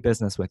 they'll do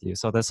business with you.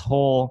 So this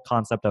whole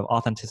concept of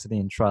authenticity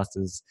and trust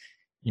is,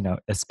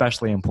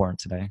 especially important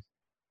today.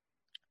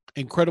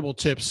 Incredible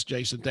tips,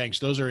 Jason. Thanks.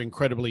 Those are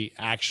incredibly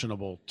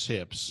actionable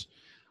tips.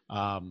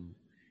 And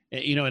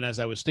as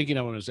I was thinking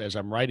of as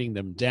I'm writing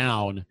them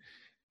down,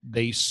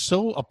 they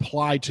so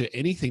apply to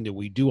anything that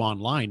we do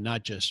online,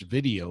 not just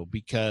video,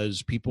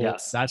 because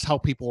that's how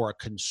people are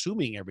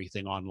consuming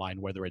everything online,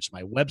 whether it's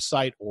my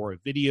website or a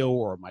video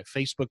or my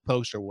Facebook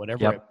post or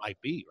whatever it might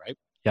be, right?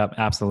 Yep,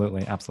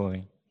 absolutely.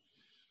 Absolutely.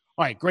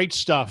 All right, great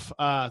stuff.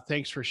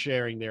 Thanks for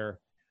sharing there.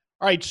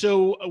 All right,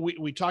 so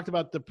we talked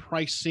about the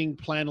pricing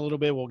plan a little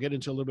bit. We'll get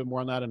into a little bit more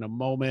on that in a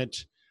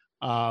moment.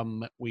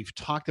 We've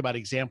talked about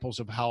examples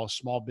of how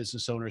small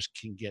business owners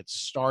can get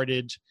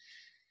started.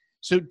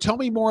 So tell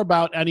me more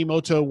about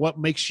Animoto. What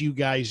makes you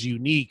guys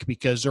unique?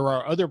 Because there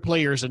are other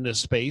players in this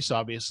space,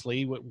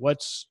 obviously.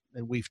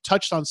 And we've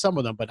touched on some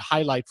of them, but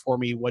highlight for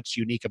me what's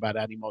unique about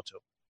Animoto.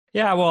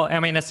 Yeah, well, I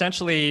mean,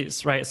 essentially,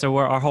 right. So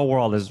our whole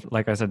world is,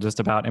 like I said, just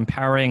about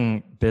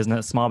empowering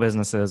small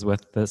businesses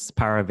with this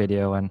power of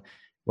video. And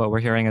what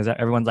we're hearing is that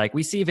everyone's like,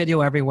 we see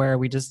video everywhere.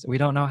 We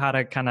don't know how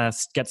to kind of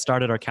get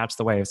started or catch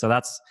the wave. So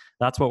that's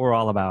what we're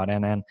all about.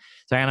 And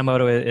so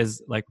Animoto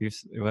is, like we've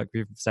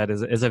said,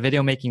 is a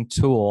video making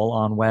tool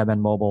on web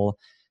and mobile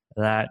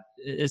that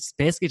it's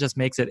basically just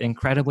makes it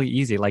incredibly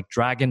easy, like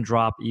drag and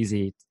drop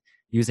easy,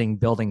 using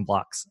building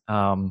blocks.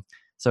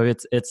 So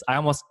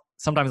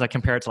sometimes I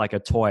compare it to like a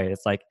toy.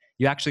 It's like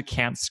you actually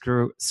can't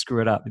screw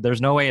it up.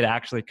 There's no way to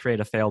actually create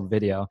a failed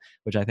video,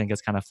 which I think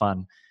is kind of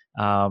fun.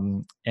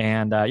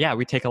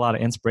 We take a lot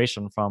of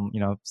inspiration from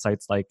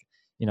sites like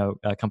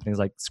companies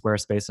like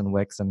Squarespace and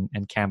Wix and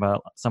Canva.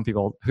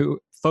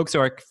 Folks who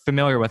are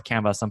familiar with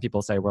Canva, some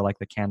people say we're like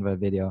the Canva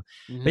video.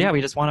 Mm-hmm. But yeah,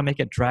 we just want to make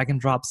it drag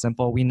and drop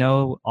simple. We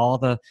know all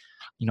the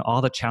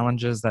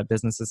challenges that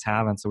businesses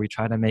have, and so we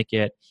try to make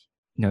it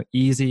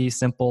easy,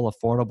 simple,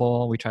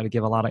 affordable. We try to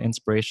give a lot of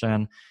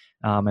inspiration.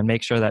 And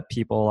make sure that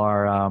people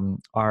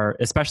are,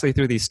 especially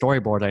through these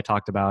storyboards I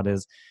talked about,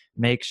 is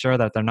make sure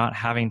that they're not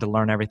having to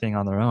learn everything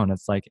on their own.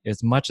 It's like,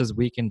 as much as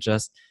we can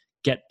just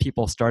get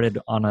people started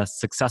on a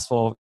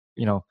successful,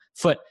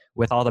 foot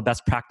with all the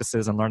best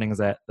practices and learnings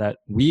that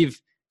we've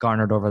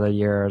garnered over the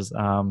years,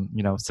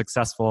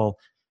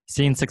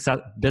 seeing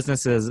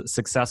businesses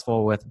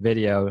successful with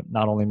video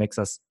not only makes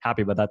us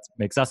happy, but that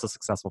makes us a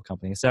successful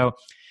company. So,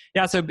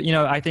 yeah,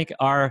 I think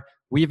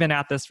we've been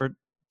at this for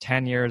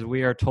 10 years.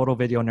 We are total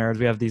video nerds.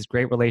 We have these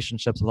great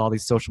relationships with all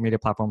these social media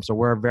platforms. So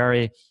we're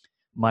very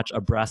much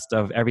abreast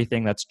of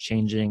everything that's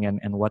changing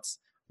and what's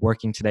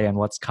working today and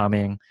what's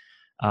coming.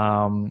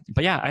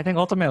 But yeah, I think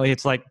ultimately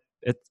it's like,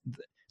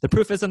 the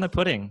proof is in the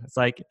pudding. It's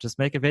like, just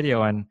make a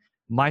video. And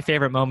my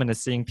favorite moment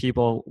is seeing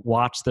people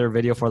watch their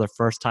video for the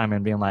first time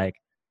and being like,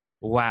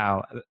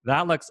 wow,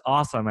 that looks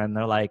awesome. And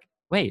they're like,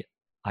 wait,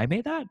 I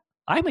made that?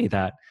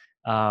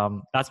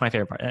 That's my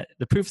favorite part.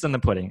 The proof's in the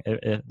pudding.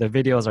 The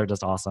videos are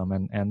just awesome,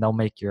 and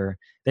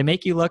they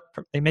make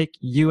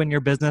you and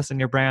your business and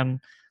your brand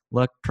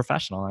look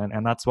professional,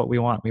 and that's what we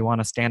want. We want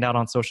to stand out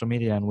on social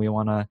media, and we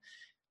want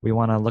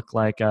to look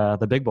like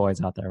the big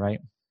boys out there, right?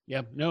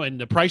 Yeah, no, and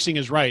the pricing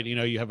is right.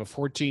 You have a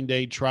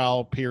 14-day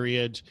trial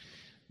period.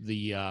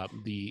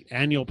 The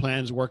annual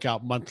plans work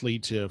out monthly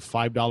to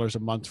 $5 a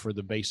month for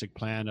the basic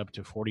plan, up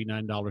to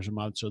 $49 a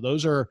month. So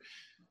those are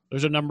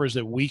numbers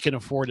that we can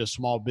afford as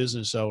small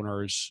business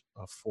owners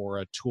for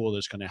a tool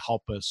that's going to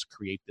help us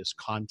create this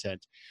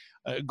content.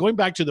 Going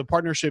back to the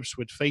partnerships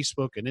with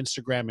Facebook and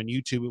Instagram and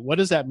YouTube, what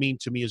does that mean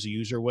to me as a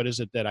user? What is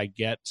it that I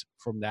get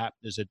from that?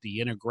 Is it the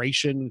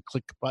integration,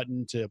 click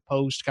button to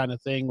post kind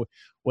of thing?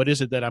 What is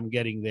it that I'm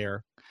getting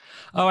there?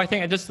 Oh, I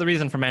think just the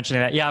reason for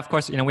mentioning that, yeah, of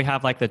course, we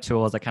have like the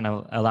tools that kind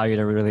of allow you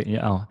to really,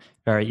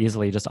 very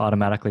easily just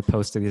automatically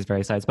post to these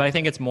various sites. But I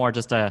think it's more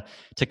just to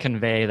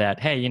convey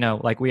that, hey,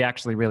 like we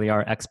actually really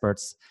are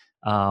experts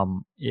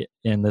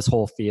in this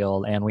whole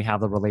field, and we have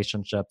the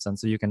relationships. And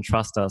so you can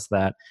trust us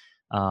that,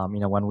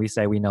 when we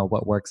say we know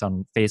what works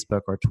on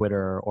Facebook or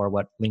Twitter or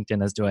what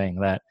LinkedIn is doing,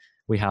 that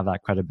we have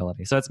that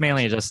credibility. So it's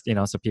mainly just,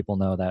 so people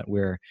know that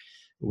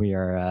we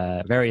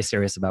are very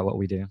serious about what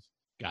we do.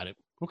 Got it.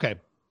 Okay.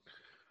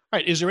 All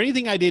right. Is there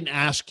anything I didn't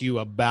ask you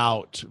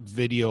about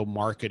video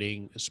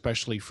marketing,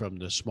 especially from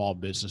the small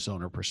business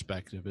owner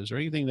perspective? Is there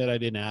anything that I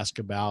didn't ask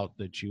about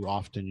that you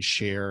often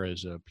share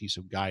as a piece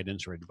of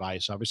guidance or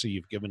advice? Obviously,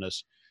 you've given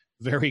us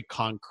very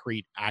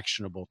concrete,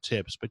 actionable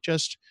tips, but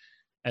just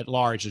at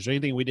large, is there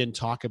anything we didn't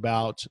talk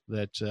about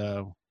that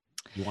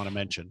you want to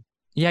mention?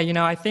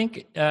 Yeah, I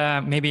think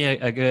maybe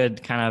a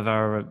good kind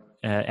of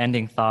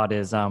ending thought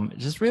is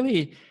just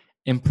really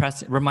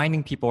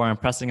reminding people or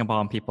impressing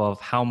upon people of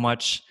how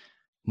much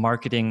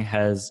marketing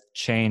has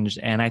changed.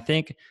 And I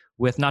think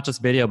with not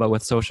just video, but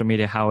with social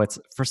media, how it's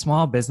for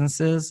small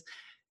businesses,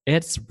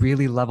 it's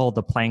really leveled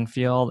the playing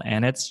field,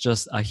 and it's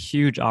just a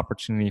huge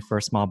opportunity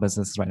for small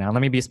businesses right now.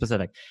 Let me be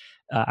specific.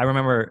 I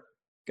remember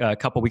a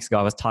couple weeks ago,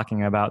 I was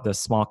talking about this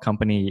small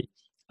company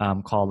I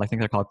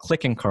think they're called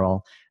Click and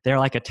Curl. They're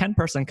like a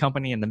 10-person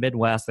company in the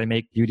Midwest. They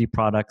make beauty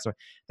products. Or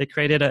they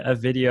created a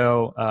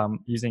video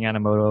using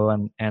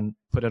Animoto and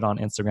put it on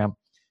Instagram.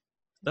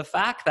 The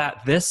fact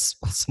that this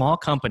small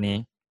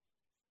company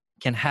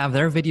can have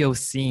their video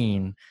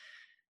seen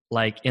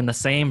like in the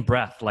same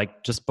breath,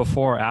 like just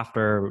before or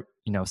after,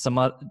 some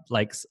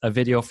like a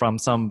video from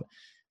some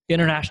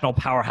international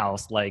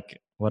powerhouse, like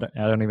what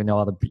I don't even know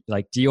all the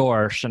like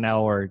Dior,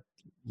 Chanel, or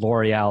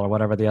L'Oreal, or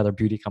whatever the other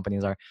beauty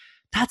companies are.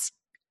 That's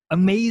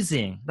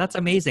amazing. That's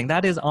amazing.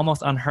 That is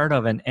almost unheard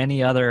of in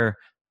any other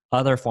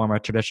form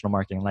of traditional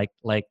marketing.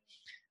 Like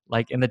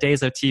in the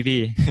days of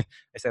TV,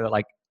 I say that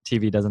like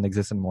TV doesn't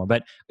exist anymore,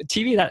 but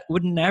TV, that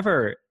would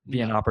never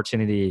be an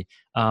opportunity,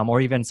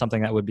 or even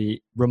something that would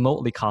be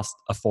remotely cost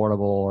affordable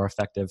or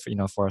effective,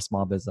 for a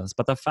small business.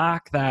 But the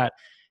fact that,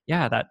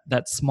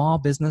 that small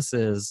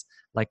businesses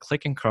like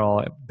Click and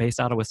Curl, based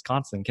out of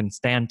Wisconsin, can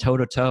stand toe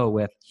to toe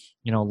with,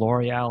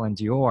 L'Oreal and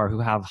Dior,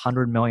 who have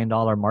 $100 million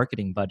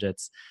marketing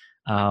budgets.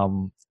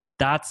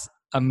 That's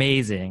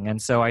amazing.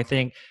 And so I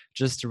think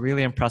just to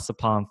really impress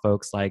upon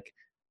folks, like,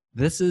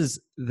 this is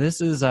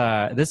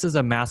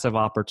a massive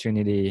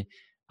opportunity,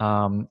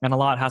 and a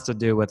lot has to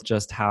do with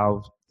just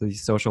how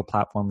these social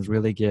platforms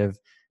really give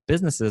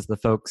businesses the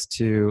folks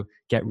to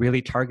get really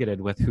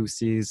targeted with who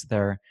sees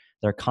their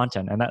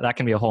content, and that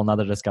can be a whole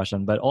nother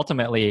discussion. But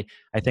ultimately,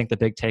 I think the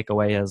big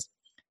takeaway is,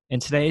 in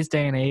today's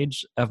day and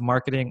age of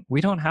marketing,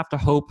 we don't have to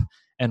hope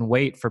and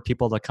wait for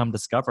people to come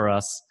discover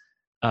us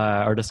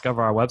or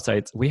discover our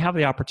websites. We have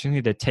the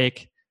opportunity to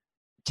take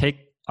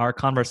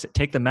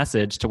the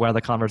message to where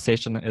the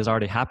conversation is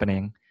already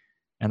happening,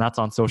 and that's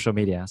on social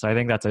media. So I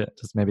think that's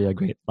just maybe a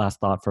great last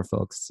thought for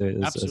folks to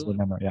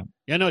remember.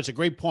 Yeah, no, it's a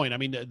great point. I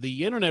mean,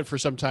 the internet for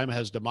some time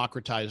has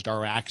democratized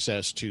our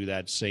access to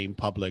that same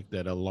public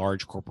that a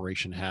large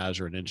corporation has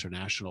or an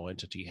international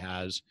entity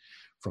has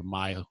from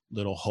my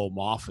little home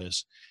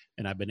office.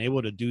 And I've been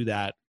able to do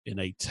that in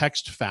a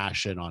text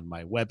fashion on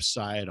my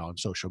website, on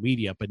social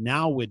media. But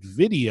now with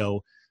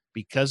video,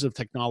 because of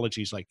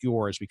technologies like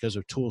yours, because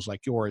of tools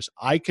like yours,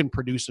 I can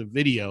produce a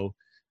video,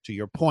 to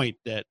your point,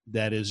 that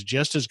is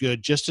just as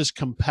good, just as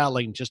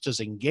compelling, just as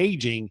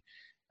engaging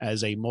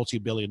as a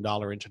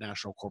multi-billion-dollar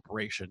international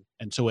corporation.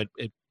 And so it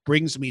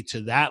brings me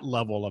to that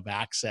level of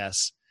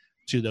access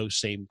to those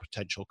same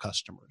potential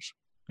customers.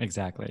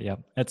 Exactly.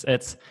 Yep.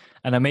 It's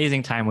an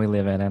amazing time we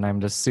live in, and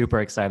I'm just super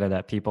excited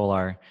that people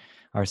are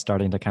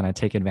starting to kind of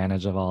take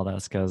advantage of all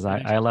this, because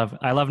I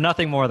love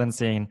nothing more than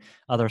seeing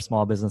other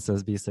small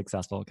businesses be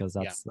successful, because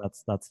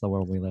that's the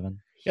world we live in.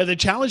 Yeah, the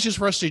challenge is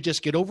for us to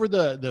just get over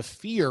the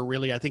fear,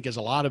 really, I think, is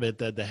a lot of it,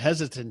 the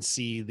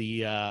hesitancy,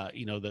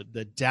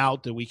 the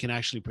doubt that we can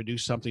actually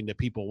produce something that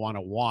people want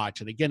to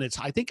watch. And again,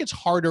 I think it's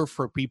harder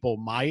for people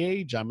my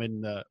age. I'm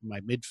in my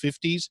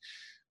mid-50s,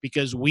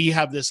 because we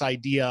have this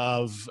idea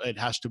of it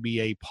has to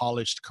be a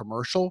polished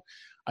commercial.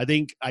 I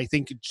think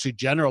to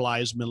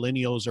generalize,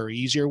 millennials are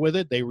easier with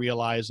it. They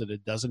realize that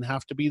it doesn't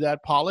have to be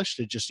that polished.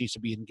 It just needs to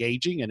be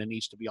engaging, and it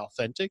needs to be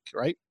authentic,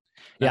 right?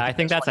 Yeah, I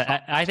think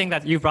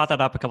that you've brought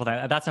that up a couple of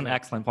times. That's an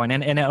excellent point.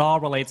 And it all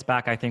relates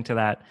back, I think, to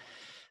that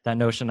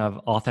notion of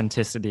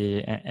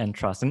authenticity and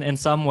trust. And in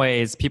some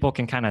ways, people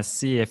can kind of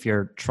see if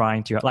you're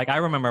trying to, like, I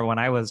remember when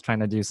I was trying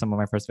to do some of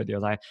my first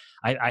videos,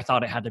 I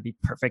thought it had to be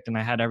perfect, and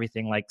I had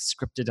everything like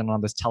scripted and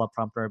on this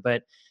teleprompter,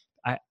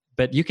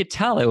 but you could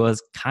tell it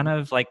was kind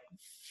of like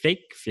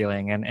fake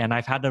feeling. And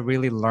I've had to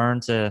really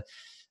learn to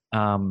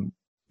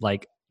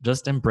like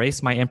just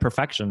embrace my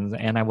imperfections.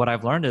 And what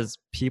I've learned is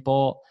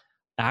people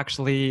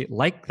actually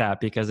like that,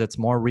 because it's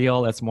more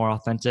real, it's more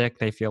authentic.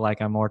 They feel like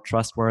I'm more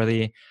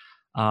trustworthy.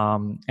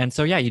 And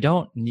so,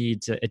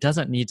 it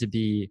doesn't need to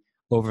be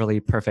overly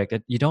perfect.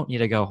 You don't need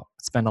to go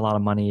spend a lot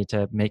of money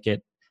to make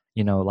it,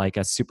 like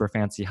a super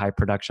fancy high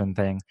production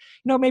thing.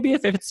 Maybe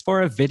if it's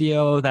for a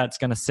video that's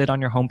going to sit on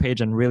your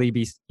homepage and really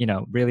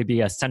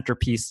be a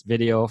centerpiece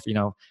video,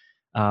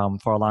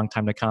 for a long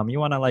time to come, you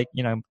want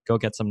to go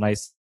get some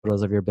nice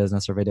photos of your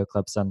business or video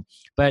clips.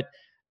 But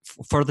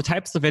for the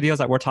types of videos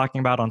that we're talking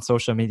about on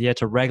social media,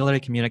 to regularly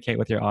communicate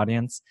with your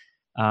audience,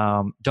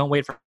 don't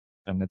wait for.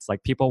 And it's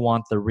like people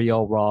want the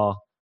real, raw,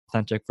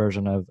 authentic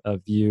version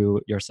of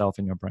you, yourself,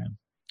 and your brand.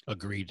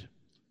 Agreed.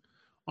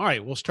 All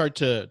right, we'll start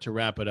to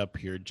wrap it up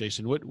here.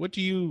 Jason, what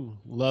do you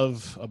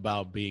love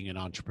about being an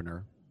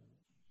entrepreneur?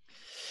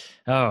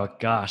 Oh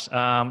gosh,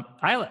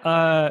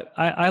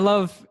 I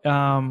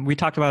love. We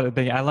talked about it.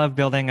 But I love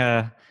building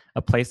a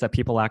place that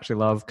people actually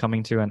love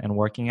coming to and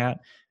working at.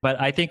 But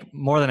I think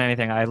more than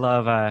anything, I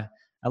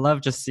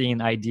love just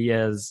seeing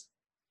ideas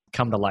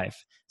come to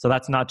life. So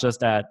that's not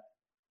just at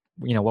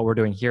what we're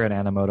doing here at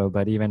Animoto,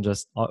 but even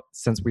just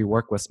since we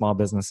work with small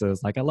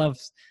businesses, like I love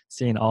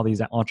seeing all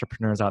these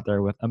entrepreneurs out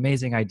there with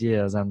amazing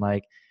ideas and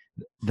like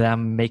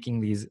them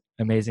making these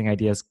amazing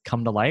ideas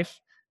come to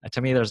life.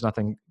 To me, there's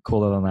nothing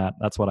cooler than that.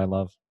 That's what I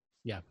love.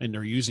 Yeah, and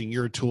they're using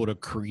your tool to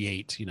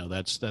create.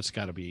 That's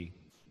got to be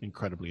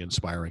incredibly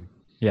inspiring.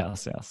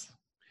 Yes, yes.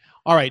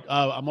 All right,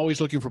 I'm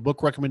always looking for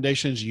book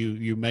recommendations.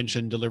 You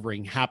mentioned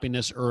Delivering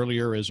Happiness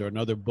earlier. Is there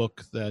another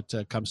book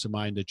that comes to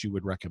mind that you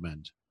would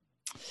recommend?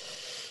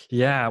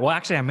 Yeah, well,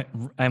 actually,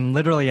 I'm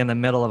literally in the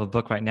middle of a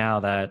book right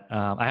now that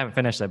I haven't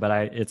finished it,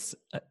 but it's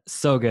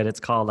so good. It's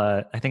called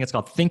I think it's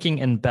called Thinking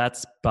in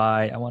Bets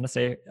by I want to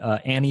say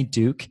Annie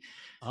Duke.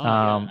 Oh,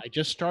 yeah. I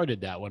just started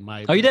that one.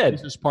 My you did?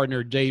 business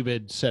partner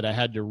David said I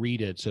had to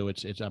read it, so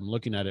it's I'm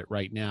looking at it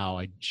right now.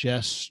 I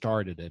just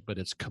started it, but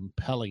it's a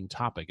compelling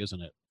topic,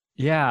 isn't it?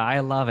 Yeah,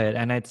 I love it.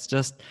 And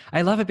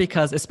I love it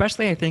because,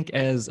 especially I think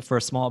as for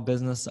small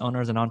business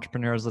owners and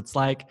entrepreneurs, it's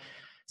like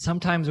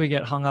sometimes we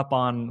get hung up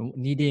on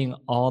needing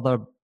all the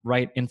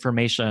right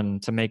information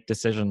to make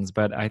decisions.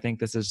 But I think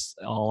this is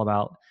all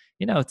about,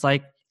 it's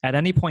like at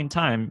any point in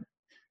time,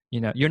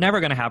 you're never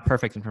going to have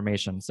perfect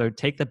information. So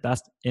take the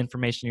best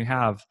information you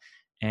have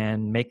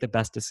and make the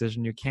best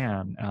decision you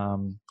can.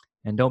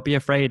 And don't be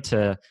afraid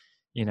to,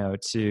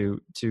 to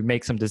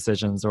make some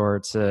decisions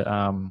or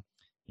to,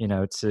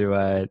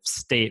 to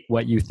state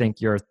what you think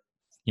your,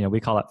 we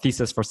call it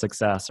thesis for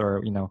success,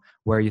 or,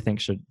 where you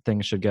think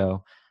things should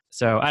go.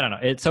 So I don't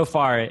know. So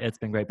far it's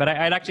been great, but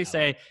I'd actually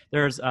say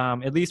there's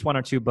at least one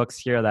or two books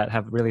here that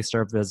have really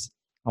served as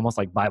almost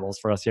like Bibles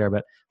for us here.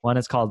 But one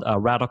is called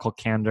Radical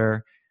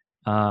Candor,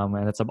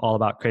 and it's all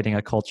about creating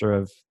a culture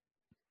of,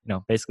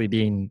 basically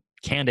being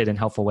candid in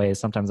helpful ways.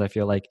 Sometimes I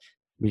feel like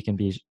we can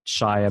be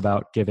shy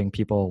about giving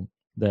people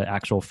the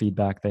actual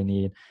feedback they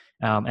need.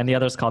 And the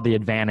other is called The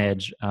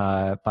Advantage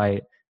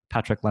by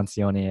Patrick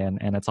Lencioni,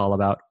 and it's all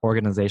about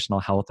organizational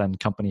health and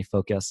company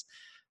focus.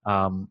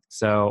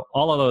 So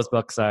all of those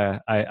books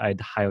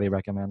I'd highly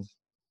recommend.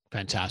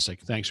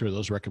 Fantastic. Thanks for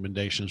those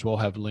recommendations. We'll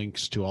have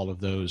links to all of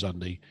those on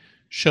the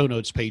show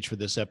notes page for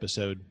this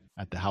episode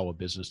at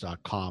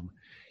thehowofbusiness.com.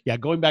 Yeah,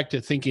 going back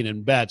to thinking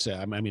in bets,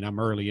 I mean, I'm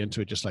early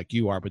into it just like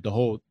you are, but the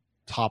whole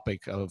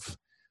topic of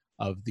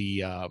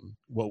the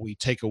what we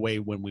take away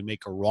when we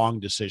make a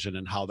wrong decision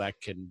and how that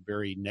can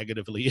very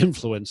negatively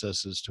influence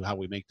us as to how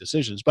we make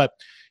decisions. But,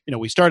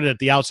 we started at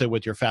the outset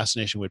with your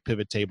fascination with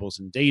pivot tables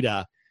and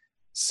data.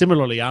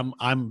 Similarly,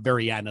 I'm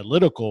very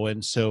analytical,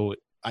 and so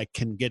I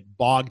can get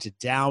bogged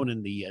down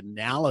in the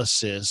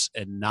analysis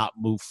and not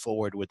move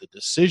forward with the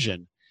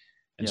decision.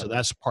 And so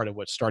that's part of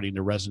what's starting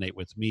to resonate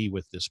with me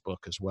with this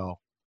book as well.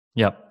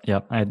 Yep.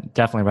 I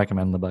definitely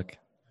recommend the book.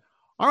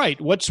 All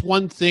right. What's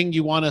one thing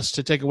you want us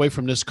to take away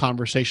from this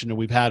conversation that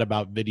we've had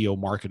about video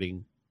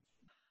marketing?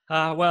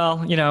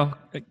 Well,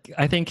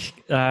 I think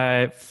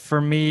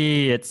for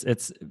me,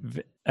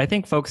 I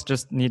think folks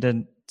just need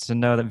to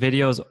know that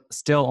video is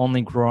still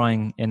only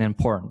growing in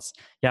importance.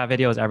 Yeah,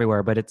 video is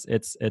everywhere, but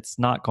it's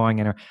not going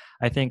anywhere.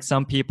 I think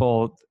some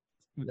people,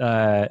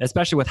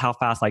 especially with how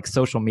fast like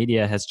social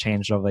media has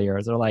changed over the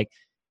years, they're like,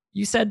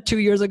 you said 2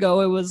 years ago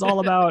it was all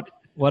about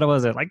what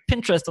was it, like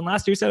Pinterest, and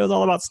last year you said it was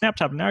all about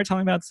Snapchat, and now you're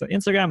telling me about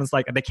Instagram. It's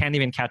like they can't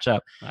even catch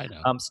up. I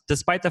know.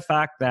 Despite the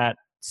fact that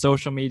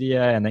social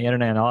media and the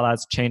internet and all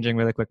that's changing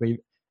really quickly,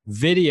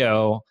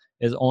 video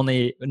is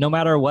only, no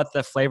matter what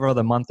the flavor of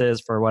the month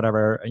is for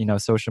whatever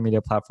social media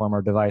platform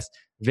or device,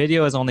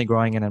 video is only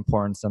growing in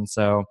importance, and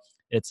so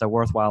it's a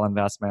worthwhile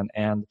investment.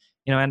 And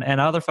and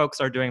other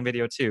folks are doing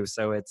video too,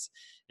 so it's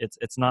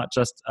not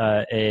just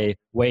a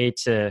way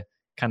to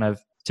kind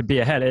of to be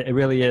ahead. It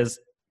really is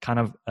kind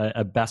of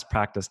a best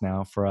practice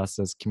now for us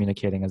as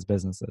communicating as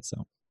businesses.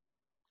 So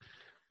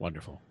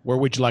wonderful. Where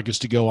would you like us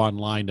to go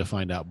online to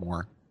find out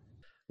more?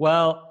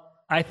 Well,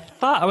 I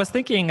was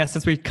thinking,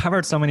 since we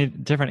covered so many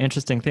different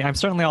interesting things, I'm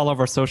certainly all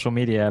over social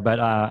media, but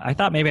I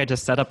thought maybe I'd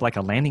just set up like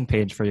a landing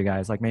page for you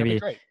guys, like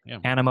maybe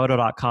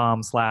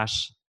animoto.com/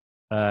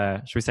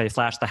 should we say /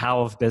 the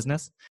how of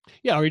business?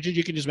 Yeah, or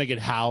you can just make it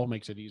how,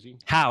 makes it easy.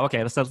 How,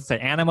 okay, let's say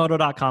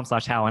animoto.com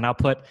 / how, and I'll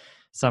put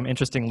some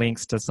interesting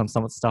links to some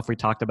stuff we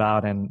talked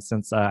about. And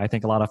since I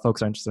think a lot of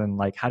folks are interested in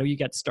like, how do you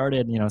get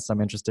started?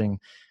 some interesting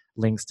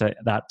links to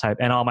that type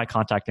and all my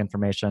contact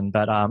information.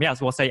 But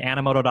so we'll say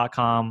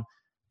animoto.com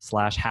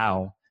 /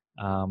 how.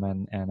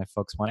 And if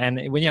folks want,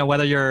 and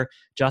whether you're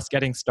just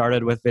getting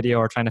started with video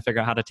or trying to figure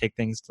out how to take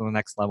things to the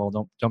next level,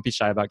 don't be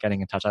shy about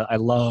getting in touch. I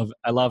love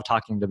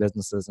talking to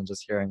businesses and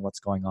just hearing what's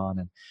going on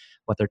and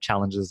what their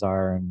challenges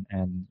are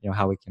and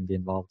how we can be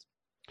involved.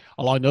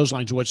 Along those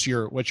lines, what's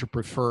your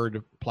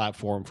preferred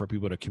platform for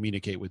people to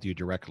communicate with you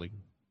directly?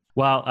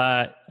 Well,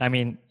 I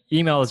mean,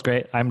 email is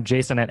great. I'm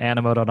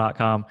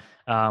jason@animoto.com.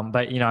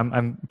 But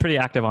I'm pretty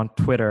active on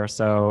Twitter.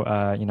 So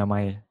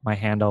my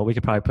handle, we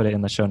could probably put it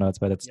in the show notes,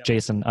 but it's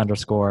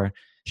Jason_Hsiao,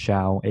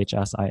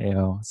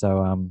 Hsiao.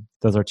 So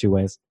those are 2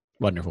 ways.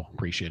 Wonderful.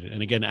 Appreciate it.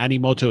 And again,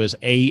 Animoto is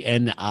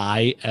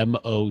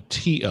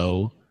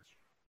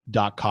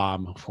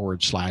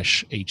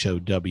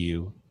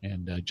ANIMOTO.com/HOW.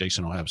 And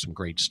Jason will have some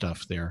great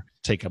stuff there.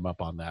 Take him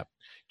up on that.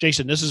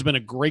 Jason, this has been a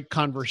great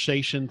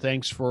conversation.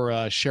 Thanks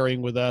for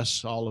sharing with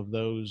us all of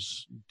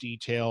those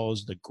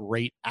details, the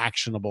great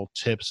actionable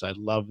tips. I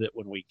love it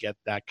when we get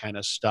that kind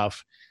of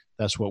stuff.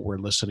 That's what we're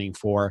listening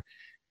for.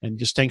 And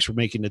just thanks for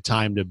making the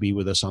time to be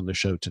with us on the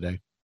show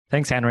today.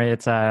 Thanks, Henry.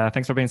 It's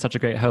thanks for being such a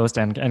great host,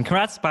 and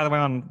congrats, by the way,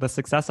 on the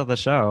success of the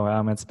show.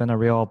 It's been a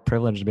real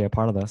privilege to be a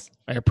part of this.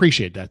 I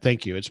appreciate that.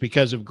 Thank you. It's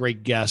because of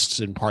great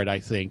guests, in part, I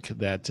think,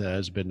 that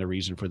has been the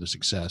reason for the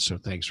success. So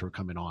thanks for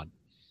coming on.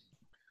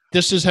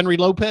 This is Henry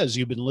Lopez.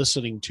 You've been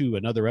listening to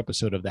another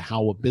episode of The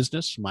How of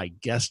Business. My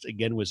guest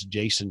again was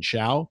Jason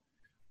Hsiao.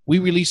 We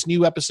release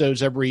new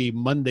episodes every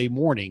Monday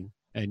morning,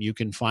 and you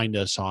can find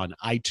us on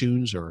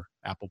iTunes or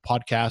Apple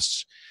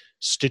Podcasts,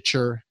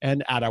 Stitcher,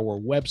 and at our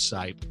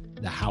website,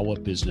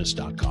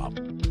 thehowofbusiness.com.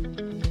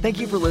 Thank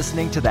you for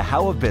listening to The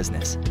How of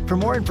Business. For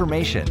more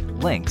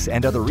information, links,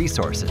 and other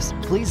resources,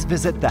 please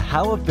visit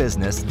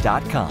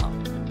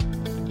thehowofbusiness.com.